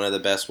summer, he's one of the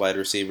best wide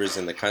receivers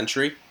in the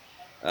country.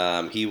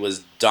 He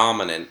was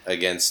dominant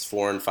against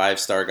 4- and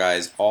 5-star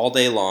guys all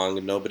day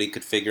long. Nobody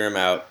could figure him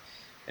out.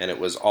 And it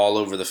was all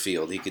over the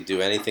field. He could do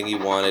anything he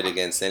wanted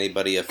against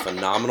anybody. A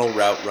phenomenal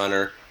route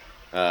runner.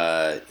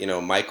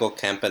 Michael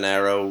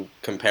Campanaro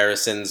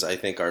comparisons, I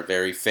think, are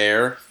very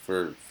fair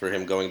for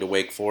him going to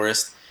Wake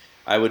Forest.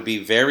 I would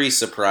be very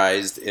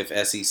surprised if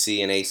SEC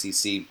and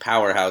ACC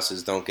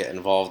powerhouses don't get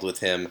involved with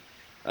him.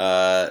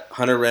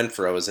 Hunter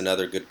Renfrow is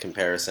another good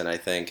comparison, I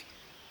think.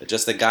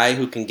 Just a guy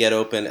who can get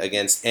open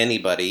against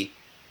anybody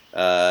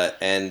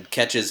and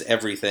catches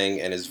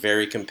everything and is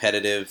very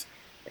competitive.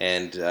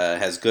 And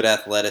has good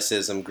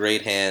athleticism,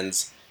 great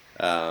hands.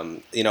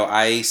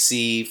 I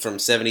see from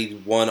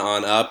 71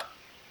 on up,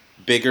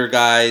 bigger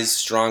guys,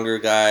 stronger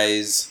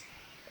guys,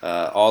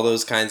 all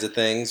those kinds of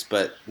things.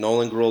 But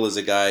Nolan Gruel is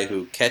a guy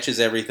who catches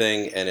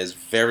everything and is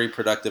very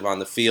productive on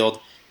the field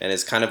and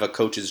is kind of a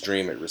coach's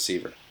dream at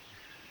receiver.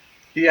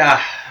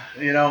 Yeah,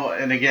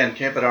 and again,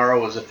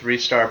 Campanaro was a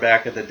 3-star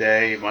back of the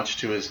day, much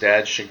to his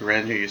dad's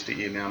chagrin, who used to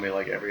email me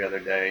like every other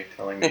day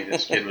telling me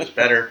this kid was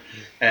better.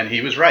 And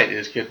he was right.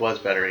 His kid was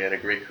better. He had a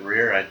great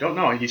career. I don't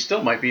know. He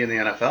still might be in the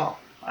NFL.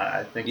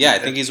 I think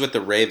he's with the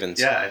Ravens.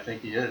 Yeah, I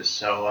think he is.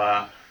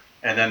 So,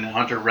 and then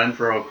Hunter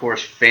Renfrow, of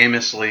course,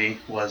 famously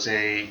was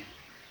a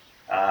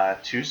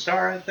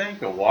 2-star, I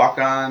think, a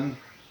walk-on.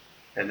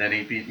 And then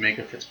he beat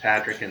Minka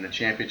Fitzpatrick in the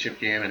championship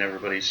game, and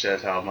everybody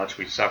says how much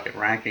we suck at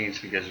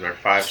rankings because of our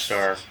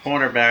 5-star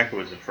cornerback, who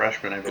was a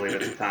freshman, I believe,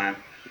 at the time,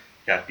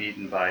 got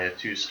beaten by a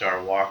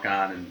 2-star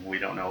walk-on, and we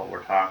don't know what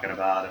we're talking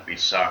about if we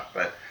suck.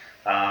 But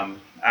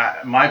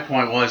my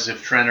point was,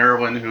 if Trent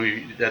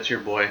Irwin, that's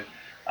your boy,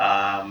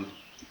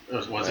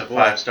 was a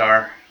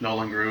 5-star,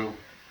 Nolan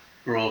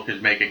Gruel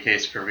could make a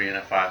case for being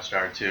a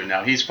 5-star too.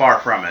 Now, he's far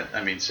from it.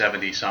 I mean,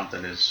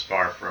 70-something is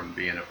far from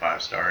being a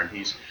 5-star, and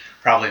he's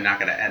probably not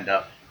going to end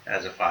up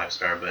as a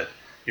 5-star, but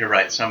you're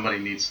right. Somebody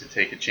needs to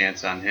take a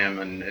chance on him,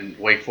 and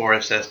Wake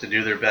Forest has to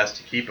do their best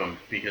to keep him,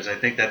 because I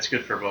think that's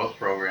good for both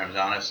programs,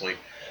 honestly.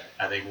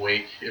 I think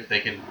Wake, if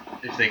they can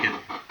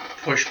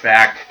push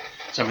back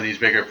some of these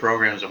bigger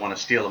programs that want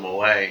to steal them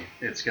away,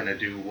 it's going to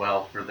do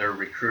well for their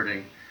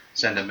recruiting.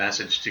 Send a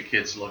message to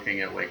kids looking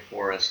at Wake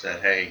Forest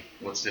that, hey,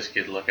 what's this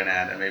kid looking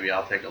at, and maybe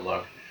I'll take a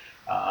look.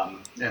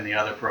 And the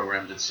other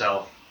programs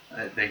itself,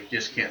 they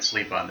just can't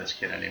sleep on this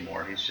kid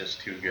anymore. He's just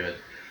too good.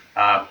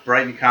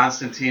 Brighton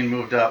Constantine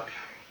moved up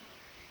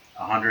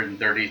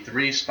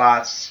 133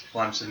 spots.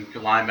 Clemson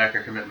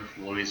linebacker commitment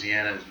from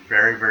Louisiana is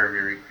very, very,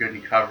 very good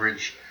in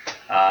coverage.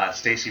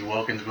 Stacy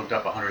Wilkins moved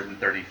up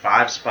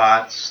 135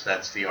 spots.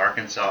 That's the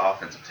Arkansas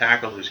offensive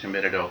tackle who's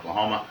committed to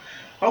Oklahoma.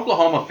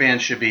 Oklahoma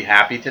fans should be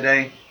happy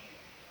today.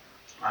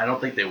 I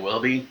don't think they will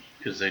be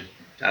because I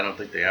don't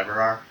think they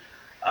ever are.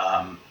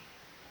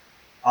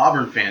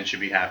 Auburn fans should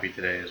be happy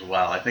today as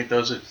well. I think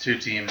those are the two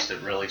teams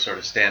that really sort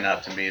of stand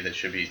out to me that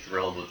should be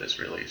thrilled with this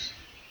release.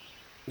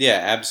 Yeah,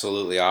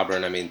 absolutely.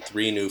 Auburn, I mean,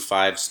 3 new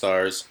 5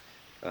 stars,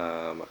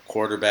 a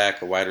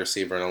quarterback, a wide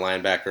receiver, and a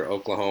linebacker.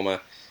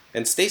 Oklahoma.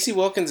 And Stacy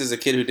Wilkins is a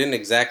kid who didn't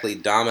exactly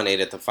dominate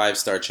at the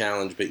 5-star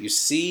challenge, but you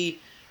see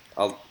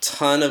a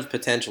ton of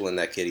potential in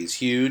that kid. He's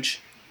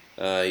huge.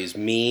 He's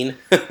mean.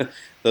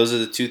 Those are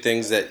the two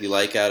things that you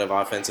like out of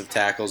offensive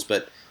tackles.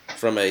 But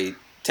from a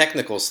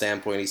technical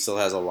standpoint, he still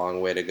has a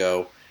long way to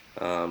go.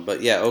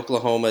 But yeah,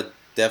 Oklahoma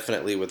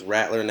definitely with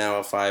Rattler now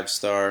a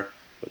 5-star,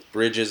 with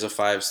Bridges a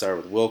 5-star,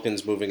 with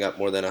Wilkins moving up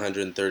more than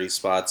 130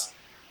 spots.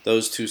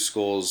 Those two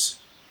schools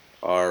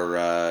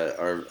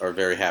are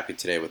very happy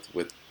today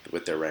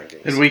with their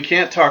rankings. And we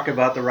can't talk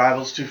about the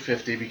Rivals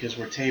 250 because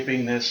we're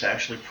taping this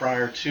actually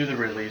prior to the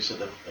release of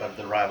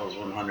the Rivals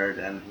 100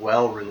 and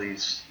well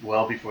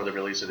before the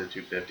release of the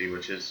 250,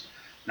 which is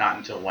not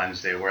until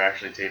Wednesday. We're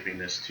actually taping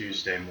this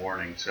Tuesday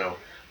morning, so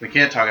we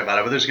can't talk about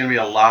it. But there's going to be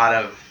a lot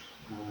of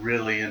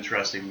really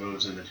interesting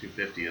moves in the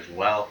 250 as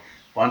well.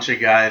 Bunch of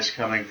guys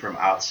coming from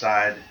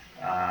outside,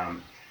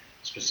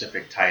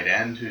 specific tight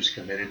end who's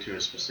committed to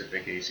a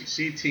specific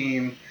ACC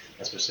team,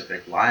 a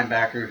specific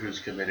linebacker who's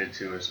committed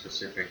to a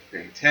specific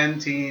Big Ten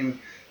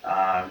team,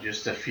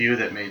 just a few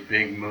that made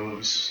big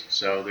moves.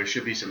 So there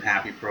should be some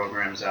happy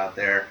programs out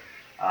there,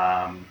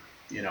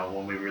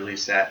 when we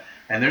release that.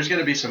 And there's going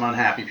to be some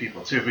unhappy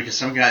people too, because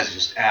some guys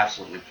just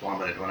absolutely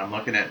plummeted. When I'm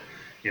looking at,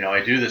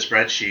 I do the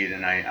spreadsheet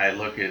and I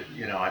look at,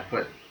 I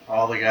put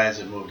all the guys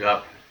that moved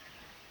up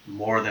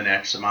more than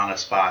X amount of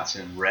spots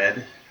in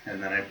red,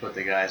 and then I put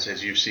the guys,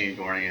 as you've seen,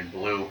 Gorney, in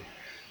blue.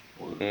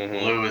 Mm-hmm.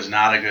 Blue is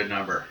not a good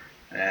number.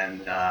 And,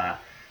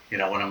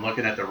 when I'm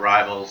looking at the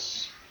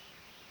Rivals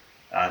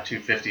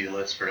 250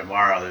 list for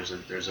tomorrow,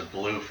 there's a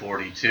blue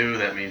 42.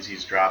 That means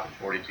he's dropping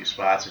 42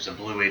 spots. There's a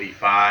blue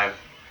 85,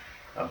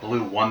 a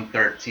blue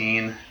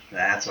 113.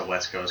 That's a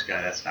West Coast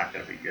guy. That's not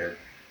going to be good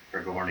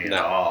for Gorney at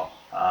all.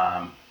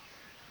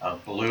 A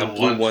blue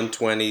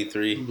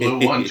 123. Blue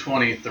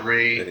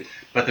 123.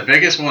 But the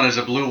biggest one is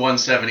a blue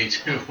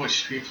 172,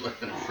 which people are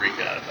going to freak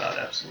out about,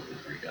 absolutely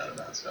freak out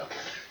about.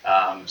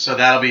 So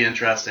that'll be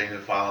interesting to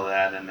follow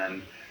that. And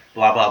then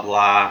blah, blah,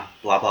 blah,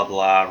 blah, blah,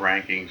 blah,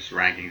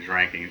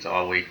 rankings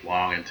all week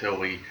long until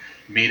we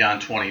meet on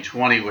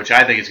 2020, which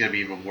I think is going to be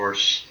even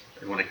worse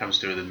when it comes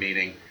to the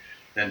meeting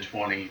than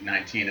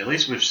 2019. At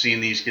least we've seen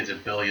these kids a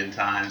billion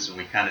times, and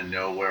we kind of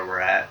know where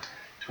we're at.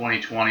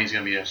 2020 is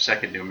going to be a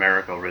second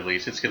numerical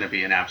release. It's going to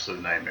be an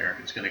absolute nightmare.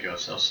 It's going to go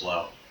so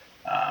slow.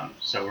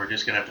 So we're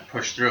just going to have to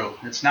push through.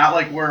 It's not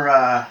like we're,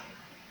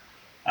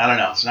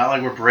 it's not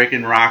like we're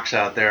breaking rocks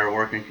out there,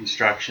 working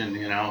construction,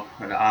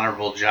 an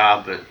honorable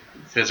job, but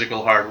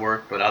physical hard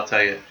work. But I'll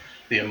tell you,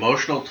 the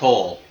emotional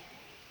toll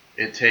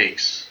it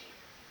takes.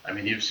 I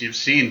mean, you've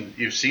seen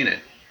it.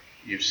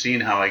 You've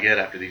seen how I get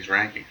after these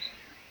rankings.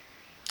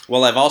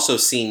 Well, I've also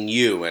seen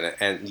you,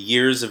 and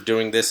years of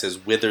doing this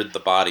has withered the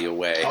body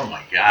away. Oh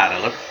my God,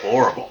 I look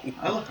horrible.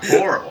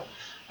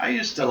 I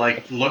used to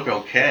look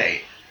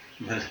okay,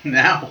 but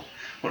now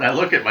when I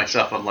look at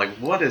myself, I'm like,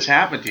 what has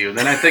happened to you? And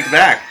then I think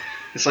back,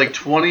 it's like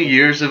 20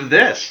 years of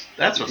this.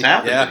 That's what's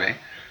happened to me.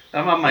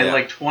 I'm on my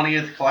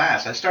 20th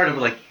class. I started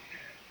with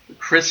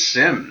Chris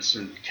Sims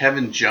and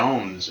Kevin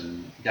Jones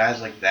and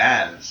guys like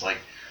that. It's like,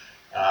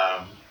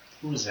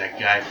 who was that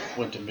guy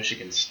who went to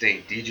Michigan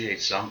State? DJ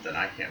something.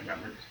 I can't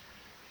remember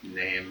his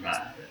name.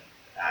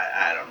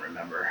 I don't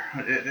remember.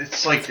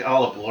 It's like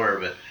all a blur,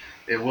 but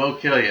it will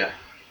kill you.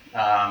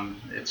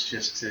 It's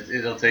just,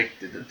 it'll take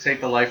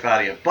the life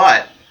out of you.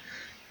 But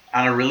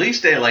on a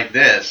release day like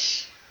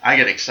this, I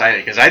get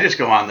excited because I just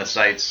go on the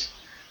sites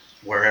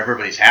where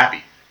everybody's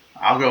happy.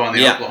 I'll go on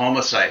the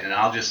Oklahoma site and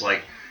I'll just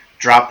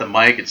drop the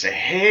mic and say,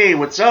 hey,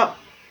 what's up?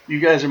 You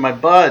guys are my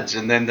buds.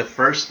 And then the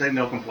first thing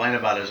they'll complain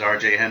about is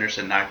R.J.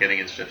 Henderson not getting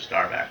his 5th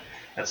star back.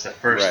 That's the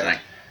first thing.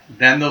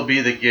 Then there'll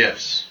be the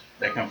gifts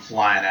that come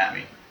flying at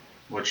me,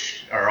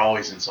 which are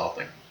always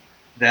insulting.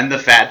 Then the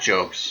fat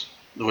jokes,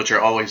 which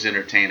are always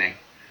entertaining.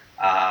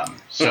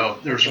 So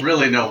there's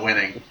really no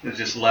winning. There's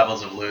just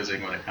levels of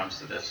losing when it comes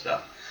to this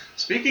stuff.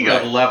 Speaking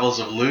of levels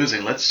of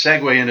losing, let's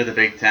segue into the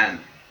Big Ten.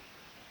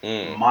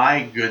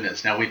 My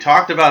goodness. Now, we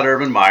talked about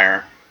Urban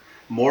Meyer.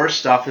 More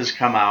stuff has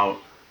come out.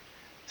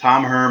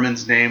 Tom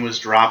Herman's name was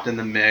dropped in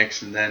the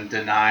mix and then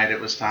denied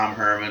it was Tom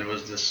Herman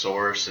was the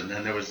source. And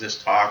then there was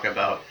this talk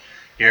about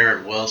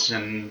Garrett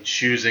Wilson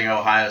choosing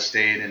Ohio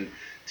State and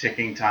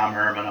ticking Tom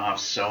Herman off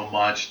so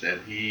much that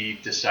he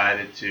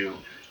decided to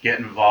get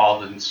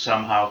involved and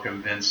somehow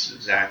convince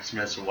Zach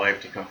Smith's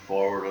wife to come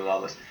forward with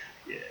all this.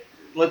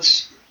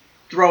 Let's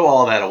throw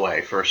all that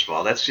away, first of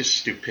all. That's just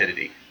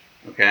stupidity,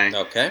 okay?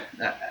 Okay.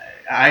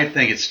 I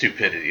think it's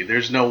stupidity.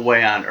 There's no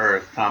way on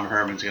earth Tom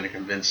Herman's going to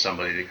convince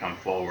somebody to come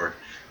forward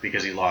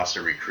because he lost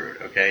a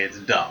recruit, okay? It's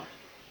dumb.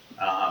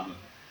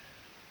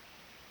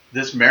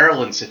 this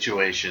Maryland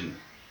situation,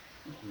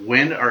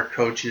 when are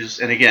coaches,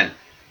 and again,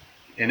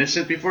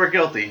 innocent before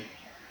guilty,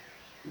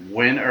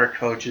 when are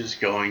coaches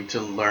going to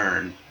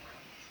learn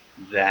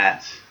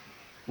that?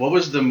 What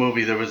was the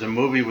movie? There was a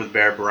movie with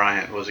Bear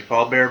Bryant. Was it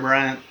called Bear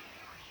Bryant?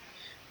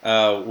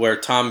 Where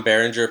Tom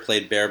Berenger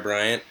played Bear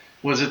Bryant.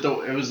 Was it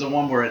it was the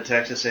one where at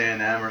Texas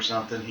A&M or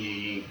something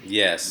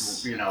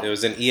Yes, you know, it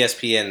was an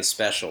ESPN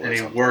special, and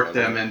he worked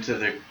them into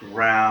the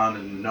ground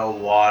and no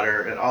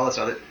water and all this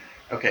other.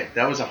 Okay,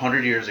 that was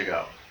 100 years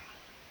ago.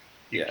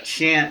 You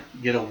can't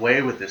get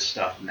away with this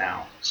stuff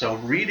now. So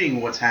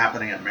reading what's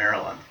happening at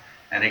Maryland,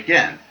 and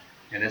again,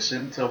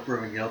 innocent until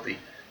proven guilty,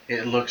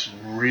 it looks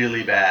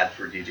really bad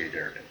for DJ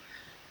Durkin.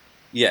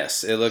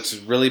 Yes, it looks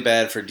really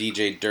bad for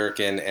DJ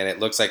Durkin, and it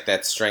looks like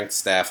that strength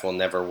staff will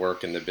never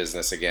work in the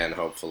business again,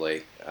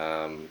 hopefully.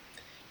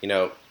 You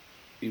know,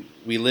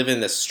 we live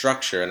in this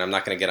structure, and I'm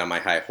not going to get on my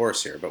high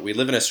horse here, but we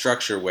live in a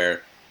structure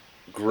where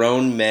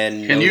grown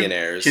men,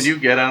 millionaires... Can you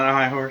get on a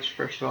high horse,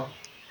 first of all?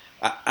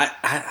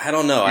 I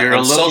don't know. You're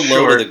I'm so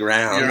short. Low to the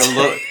ground.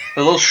 You're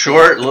a little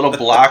short, a little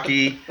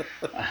blocky.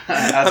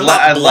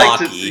 I'd like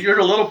to. You're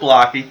a little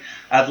blocky.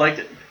 I'd like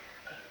to.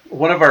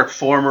 One of our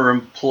former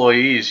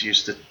employees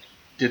used to.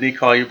 Did he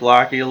call you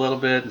blocky a little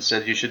bit and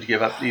said you should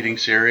give up eating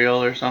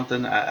cereal or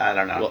something? I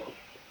don't know.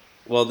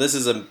 Well, this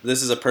is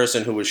a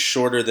person who was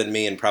shorter than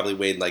me and probably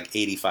weighed like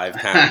 85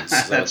 pounds.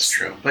 So That's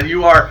true. But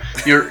you're.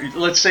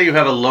 Let's say you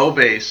have a low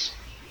base.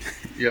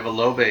 You have a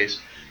low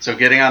base. So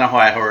getting on a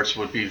high horse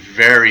would be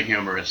very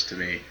humorous to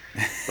me.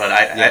 But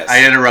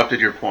I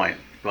interrupted your point.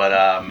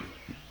 But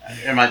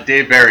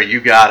Dave Barry, you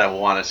gotta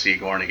want to see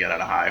Gorney get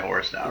on a high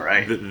horse now,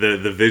 right?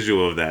 The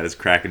visual of that is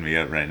cracking me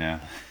up right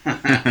now.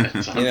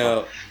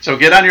 So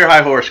get on your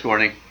high horse,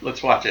 Gorney.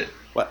 Let's watch it.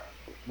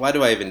 Why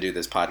do I even do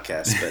this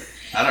podcast? But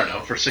I don't know.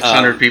 For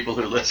 600 people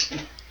who listen.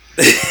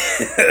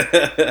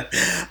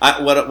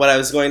 What I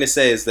was going to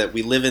say is that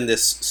we live in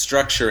this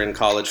structure in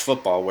college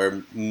football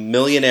where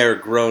millionaire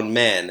grown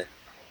men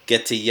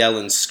get to yell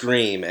and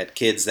scream at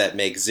kids that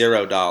make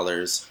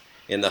 $0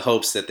 in the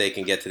hopes that they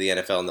can get to the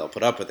NFL and they'll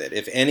put up with it.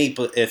 If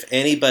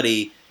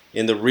anybody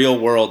in the real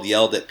world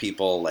yelled at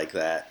people like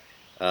that,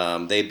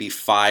 they'd be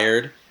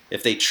fired.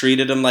 If they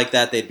treated them like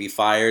that, they'd be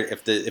fired.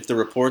 If the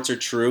reports are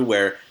true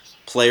where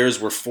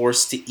players were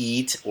forced to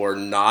eat or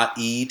not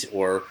eat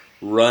or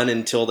run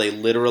until they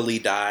literally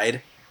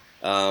died,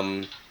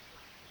 that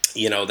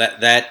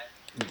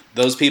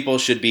those people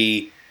should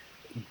be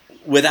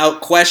without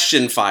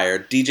question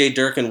fired. DJ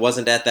Durkin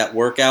wasn't at that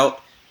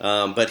workout,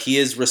 but he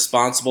is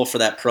responsible for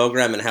that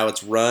program and how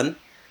it's run.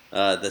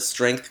 The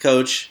strength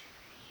coach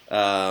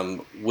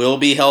will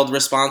be held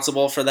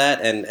responsible for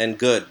that, and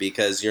good,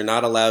 because you're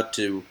not allowed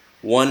to,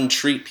 one,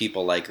 treat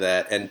people like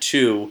that, and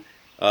two,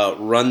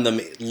 run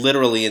them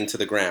literally into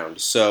the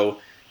ground. So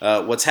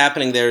what's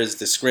happening there is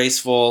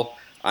disgraceful.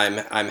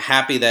 I'm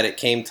happy that it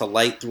came to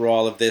light through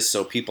all of this,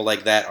 so people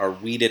like that are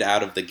weeded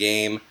out of the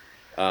game.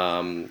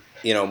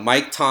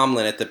 Mike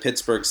Tomlin at the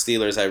Pittsburgh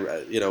Steelers,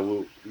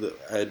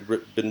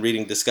 I'd been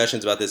reading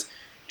discussions about this,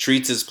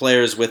 treats his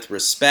players with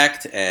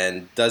respect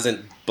and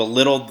doesn't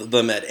belittle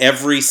them at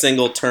every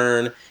single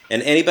turn.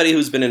 And anybody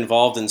who's been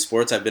involved in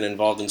sports, I've been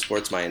involved in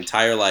sports my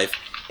entire life,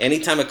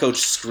 anytime a coach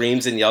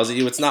screams and yells at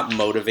you, it's not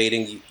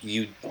motivating.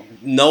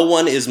 No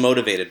one is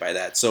motivated by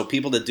that. So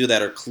people that do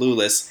that are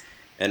clueless.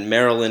 And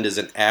Maryland is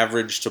an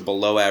average to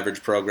below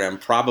average program,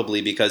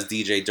 probably because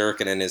DJ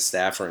Durkin and his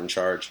staff are in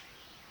charge.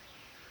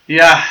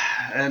 Yeah,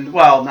 and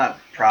well, not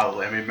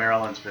probably. I mean,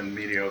 Maryland's been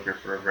mediocre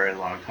for a very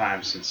long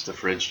time since the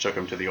Fridge took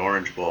them to the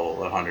Orange Bowl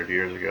 100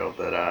 years ago.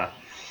 But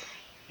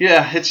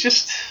yeah, it's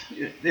just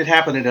it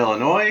happened in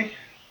Illinois.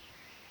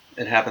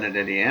 It happened in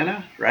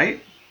Indiana,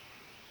 right?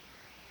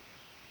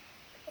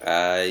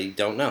 I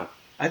don't know.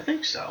 I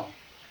think so.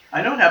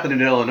 I know it happened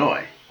in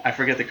Illinois. I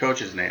forget the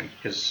coach's name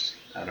because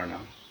I don't know.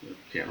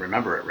 Can't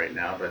remember it right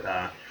now.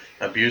 But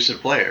abusive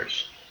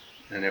players.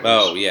 And it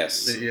was,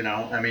 yes.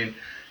 I mean,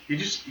 you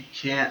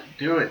can't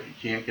do it. You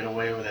can't get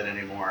away with it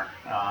anymore.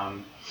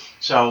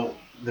 So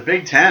the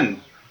Big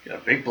Ten got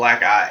a big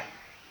black eye.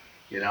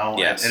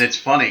 Yes. And it's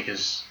funny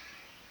because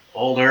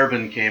Old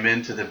Urban came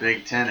into the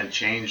Big Ten and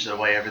changed the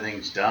way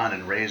everything's done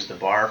and raised the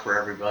bar for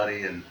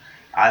everybody. And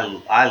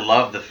I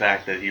love the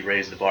fact that he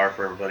raised the bar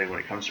for everybody when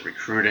it comes to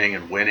recruiting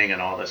and winning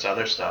and all this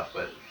other stuff.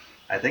 But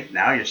I think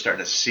now you're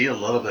starting to see a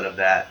little bit of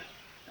that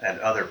at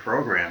other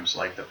programs,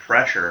 like the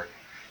pressure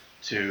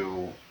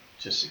to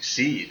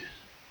succeed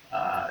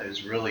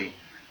is really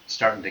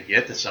starting to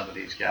get to some of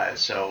these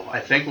guys. So I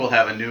think we'll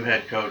have a new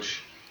head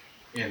coach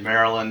in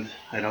Maryland.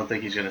 I don't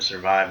think he's going to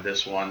survive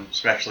this one,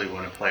 especially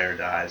when a player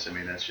dies. I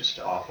mean, that's just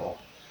awful.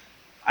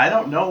 I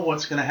don't know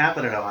what's going to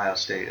happen at Ohio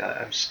State.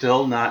 I'm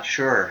still not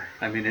sure.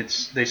 I mean,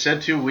 they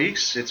said 2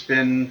 weeks. It's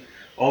been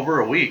over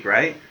a week,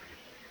 right?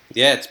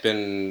 Yeah, it's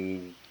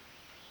been.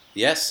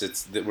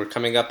 Yes, we're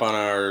coming up on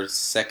our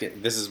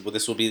second. This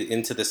will be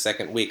into the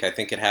second week. I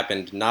think it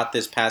happened not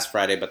this past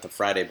Friday, but the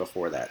Friday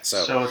before that.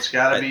 So it's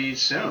got to be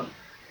soon.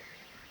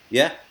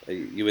 Yeah,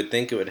 you would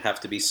think it would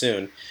have to be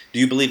soon. Do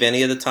you believe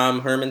any of the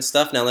Tom Herman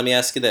stuff? Now let me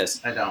ask you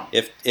this: I don't.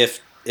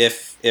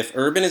 If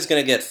Urban is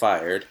going to get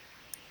fired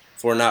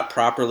for not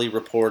properly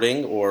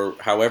reporting, or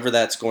however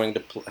that's going to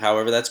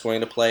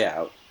play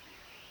out,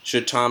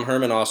 should Tom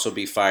Herman also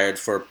be fired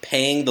for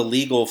paying the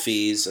legal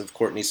fees of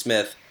Courtney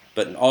Smith,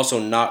 but also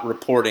not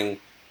reporting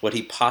what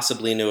he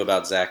possibly knew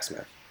about Zach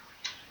Smith?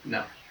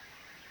 No.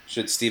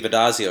 Should Steve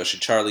Adazio?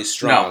 Should Charlie No.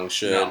 Strong?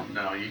 Should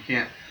No. You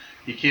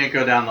can't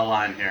go down the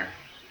line here.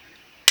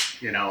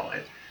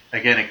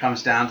 Again, it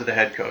comes down to the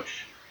head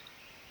coach.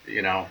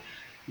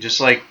 Just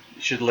like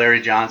should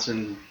Larry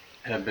Johnson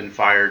have been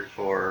fired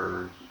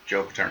for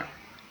Joe Paterno?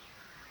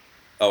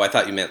 Oh, I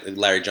thought you meant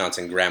Larry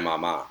Johnson,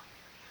 grandmama.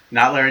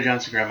 Not Larry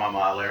Johnson,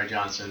 grandmama. Larry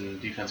Johnson,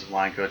 defensive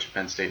line coach at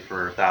Penn State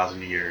for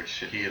 1,000 years.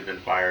 Should he have been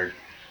fired?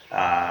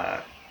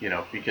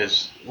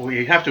 Because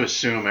we have to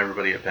assume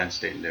everybody at Penn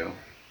State knew.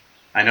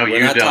 I know We're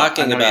you not don't.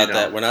 talking I know you about don't.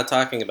 that. We're not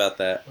talking about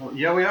that. Well,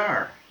 yeah, we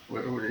are.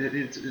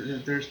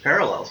 There's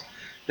parallels.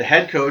 The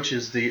head coach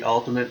is the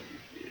ultimate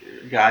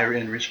guy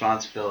in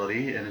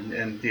responsibility,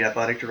 and the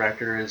athletic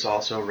director is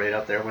also right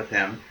up there with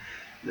him.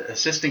 The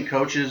assistant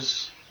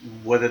coaches,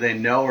 whether they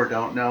know or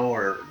don't know,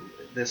 or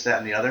this, that,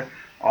 and the other,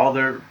 all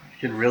they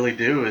can really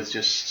do is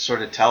just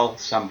sort of tell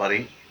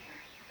somebody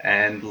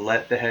and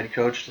let the head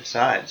coach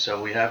decide.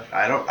 So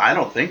I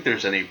don't think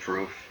there's any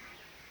proof.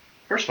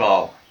 First of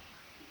all,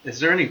 is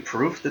there any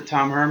proof that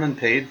Tom Herman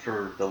paid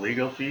for the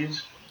legal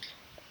fees?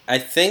 I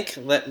think,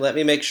 let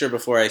me make sure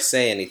before I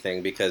say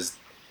anything, because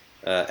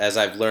as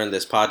I've learned,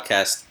 this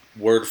podcast,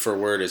 word for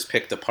word, is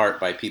picked apart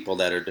by people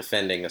that are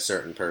defending a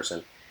certain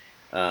person.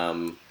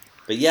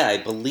 But yeah, I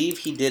believe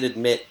he did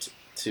admit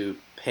to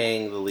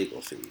paying the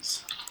legal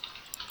fees.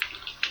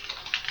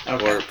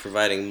 Okay. Or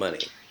providing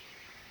money.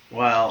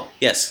 Well,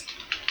 yes.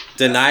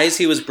 Denies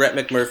he was Brett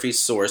McMurphy's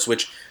source,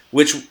 which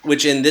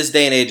in this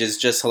day and age is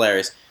just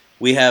hilarious.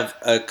 We have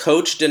a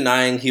coach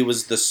denying he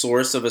was the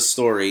source of a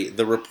story,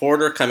 the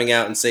reporter coming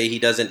out and say he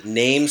doesn't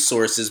name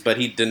sources, but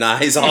he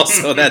denies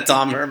also that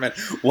Tom Herman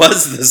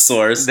was the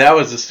source. That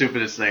was the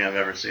stupidest thing I've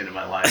ever seen in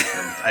my life,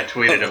 and I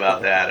tweeted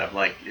about that. I'm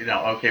like,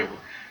 okay,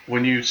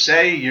 when you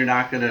say you're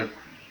not going to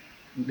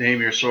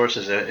name your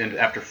sources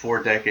after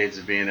 4 decades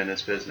of being in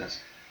this business,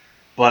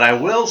 but I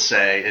will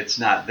say it's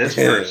not this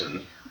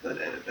person,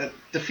 that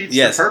defeats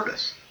the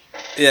purpose.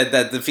 Yeah,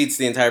 that defeats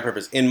the entire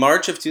purpose. In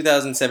March of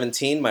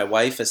 2017, my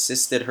wife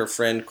assisted her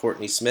friend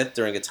Courtney Smith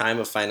during a time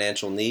of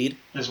financial need.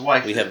 His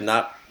wife We did. have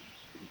not...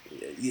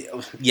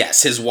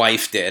 Yes, his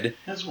wife did.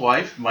 His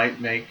wife might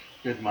make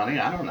good money.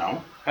 I don't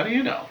know. How do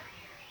you know?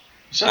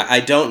 So I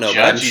don't know,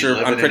 but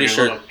I'm pretty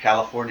sure... Little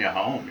California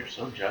home. You're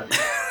so judgy.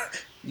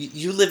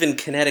 You live in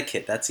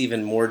Connecticut. That's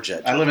even more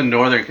judgy. I live in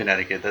northern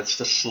Connecticut. That's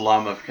the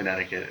slum of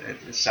Connecticut.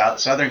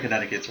 Southern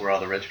Connecticut's where all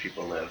the rich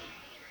people live.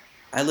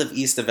 I live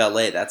east of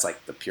LA. That's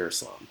like the pure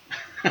slum.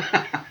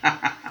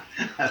 I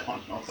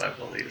don't know if I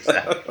believe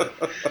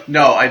that.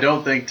 No, I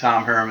don't think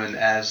Tom Herman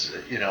as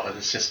an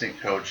assistant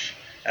coach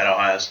at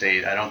Ohio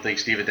State. I don't think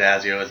Steve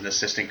Adazio as an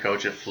assistant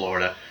coach at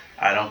Florida.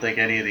 I don't think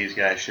any of these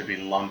guys should be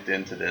lumped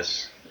into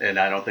this. And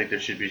I don't think there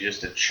should be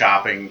just a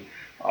chopping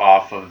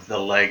off of the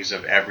legs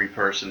of every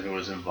person who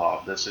was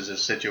involved. This is a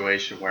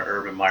situation where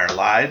Urban Meyer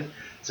lied.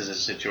 This is a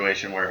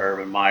situation where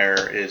Urban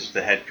Meyer is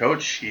the head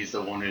coach. He's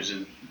the one who's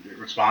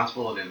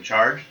responsible and in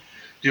charge.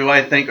 Do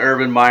I think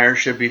Urban Meyer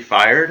should be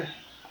fired?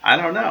 I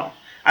don't know.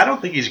 I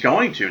don't think he's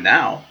going to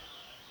now.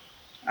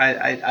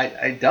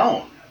 I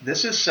don't.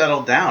 This is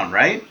settled down,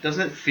 right?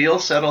 Doesn't it feel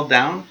settled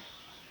down?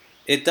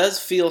 It does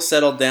feel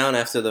settled down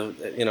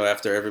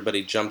after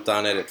everybody jumped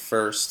on it at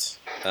first.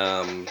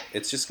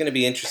 It's just going to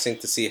be interesting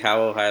to see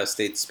how Ohio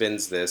State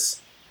spins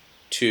this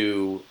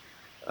to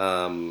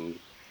allowing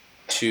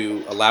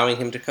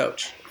him to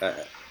coach.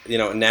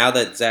 Now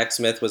that Zach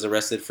Smith was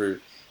arrested for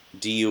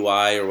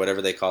DUI or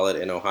whatever they call it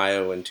in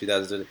Ohio in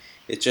 2000,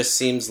 it just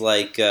seems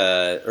like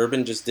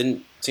Urban just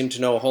didn't seem to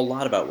know a whole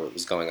lot about what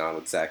was going on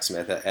with Zach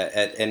Smith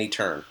at any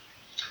turn.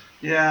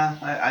 Yeah,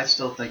 I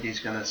still think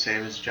he's going to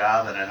save his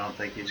job, and I don't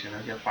think he's going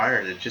to get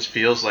fired. It just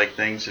feels like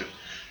things have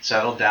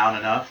settled down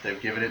enough. They've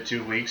given it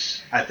 2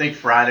 weeks. I think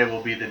Friday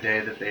will be the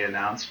day that they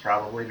announce,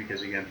 probably,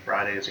 because, again,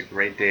 Friday is a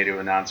great day to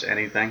announce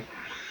anything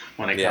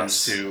when it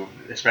comes to,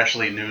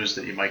 especially news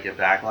that you might get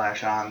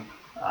backlash on.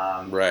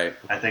 Right.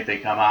 I think they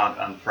come out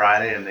on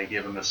Friday and they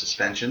give him a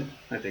suspension.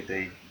 I think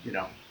they,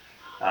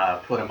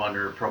 put him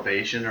under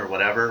probation or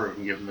whatever, or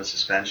give him a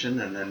suspension,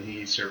 and then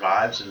he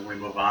survives and we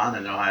move on,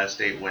 and Ohio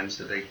State wins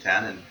the Big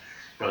Ten and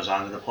goes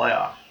on to the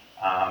playoff.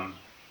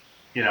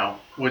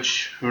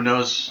 Which, who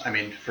knows,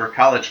 for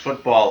college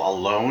football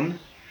alone,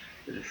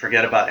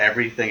 forget about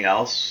everything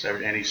else,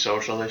 any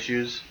social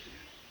issues,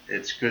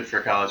 it's good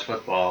for college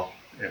football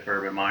if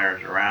Urban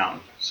Meyer's around.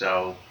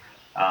 So,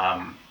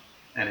 and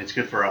it's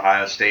good for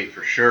Ohio State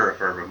for sure if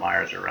Urban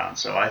Meyer's around.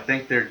 So I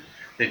think they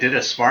did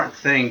a smart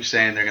thing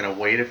saying they're going to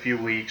wait a few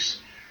weeks.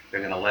 They're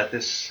going to let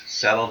this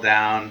settle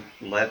down,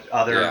 let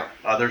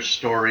other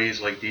stories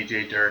like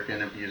DJ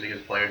Durkin abusing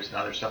his players and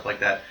other stuff like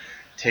that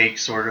take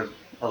sort of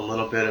a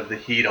little bit of the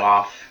heat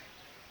off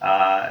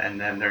and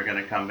then they're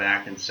going to come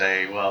back and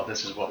say, well,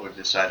 this is what we've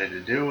decided to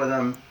do with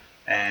him,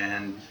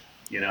 and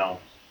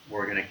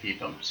we're going to keep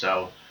him.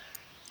 So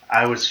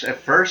I was at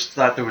first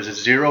thought there was a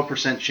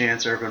 0%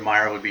 chance Urban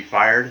Meyer would be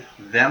fired.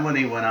 Then when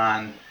he went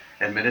on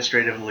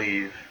administrative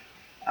leave,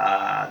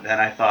 then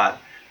I thought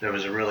there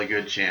was a really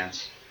good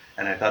chance,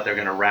 and I thought they were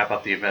going to wrap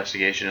up the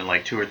investigation in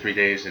like 2 or 3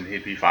 days and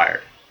he'd be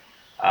fired.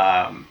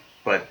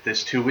 But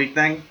this 2-week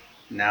thing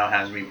now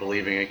has me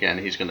believing again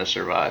he's going to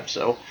survive.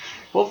 So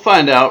we'll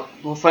find out.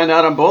 We'll find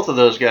out on both of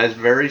those guys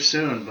very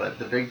soon. But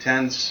the Big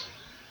Ten's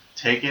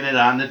taking it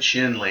on the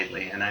chin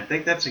lately, and I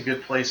think that's a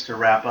good place to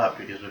wrap up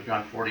because we've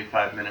gone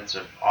 45 minutes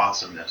of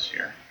awesomeness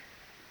here.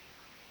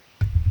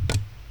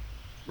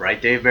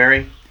 Right, Dave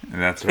Barry?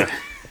 That's right.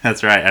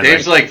 That's right.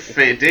 Dave's like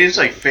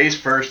face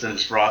first in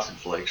his Frosted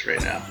Flakes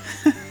right now.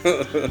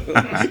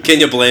 Can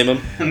you blame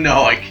him?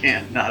 No, I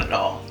can't. Not at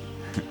all.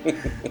 All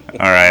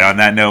right. On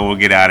that note, we'll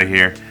get out of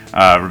here.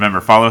 Remember,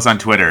 follow us on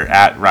Twitter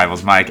at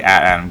RivalsMike,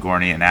 at Adam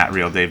Gorney, and at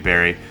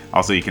RealDaveBarry.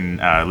 Also, you can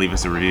leave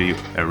us a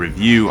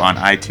review on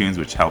iTunes,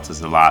 which helps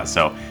us a lot.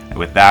 So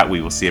with that,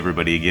 we will see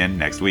everybody again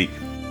next week.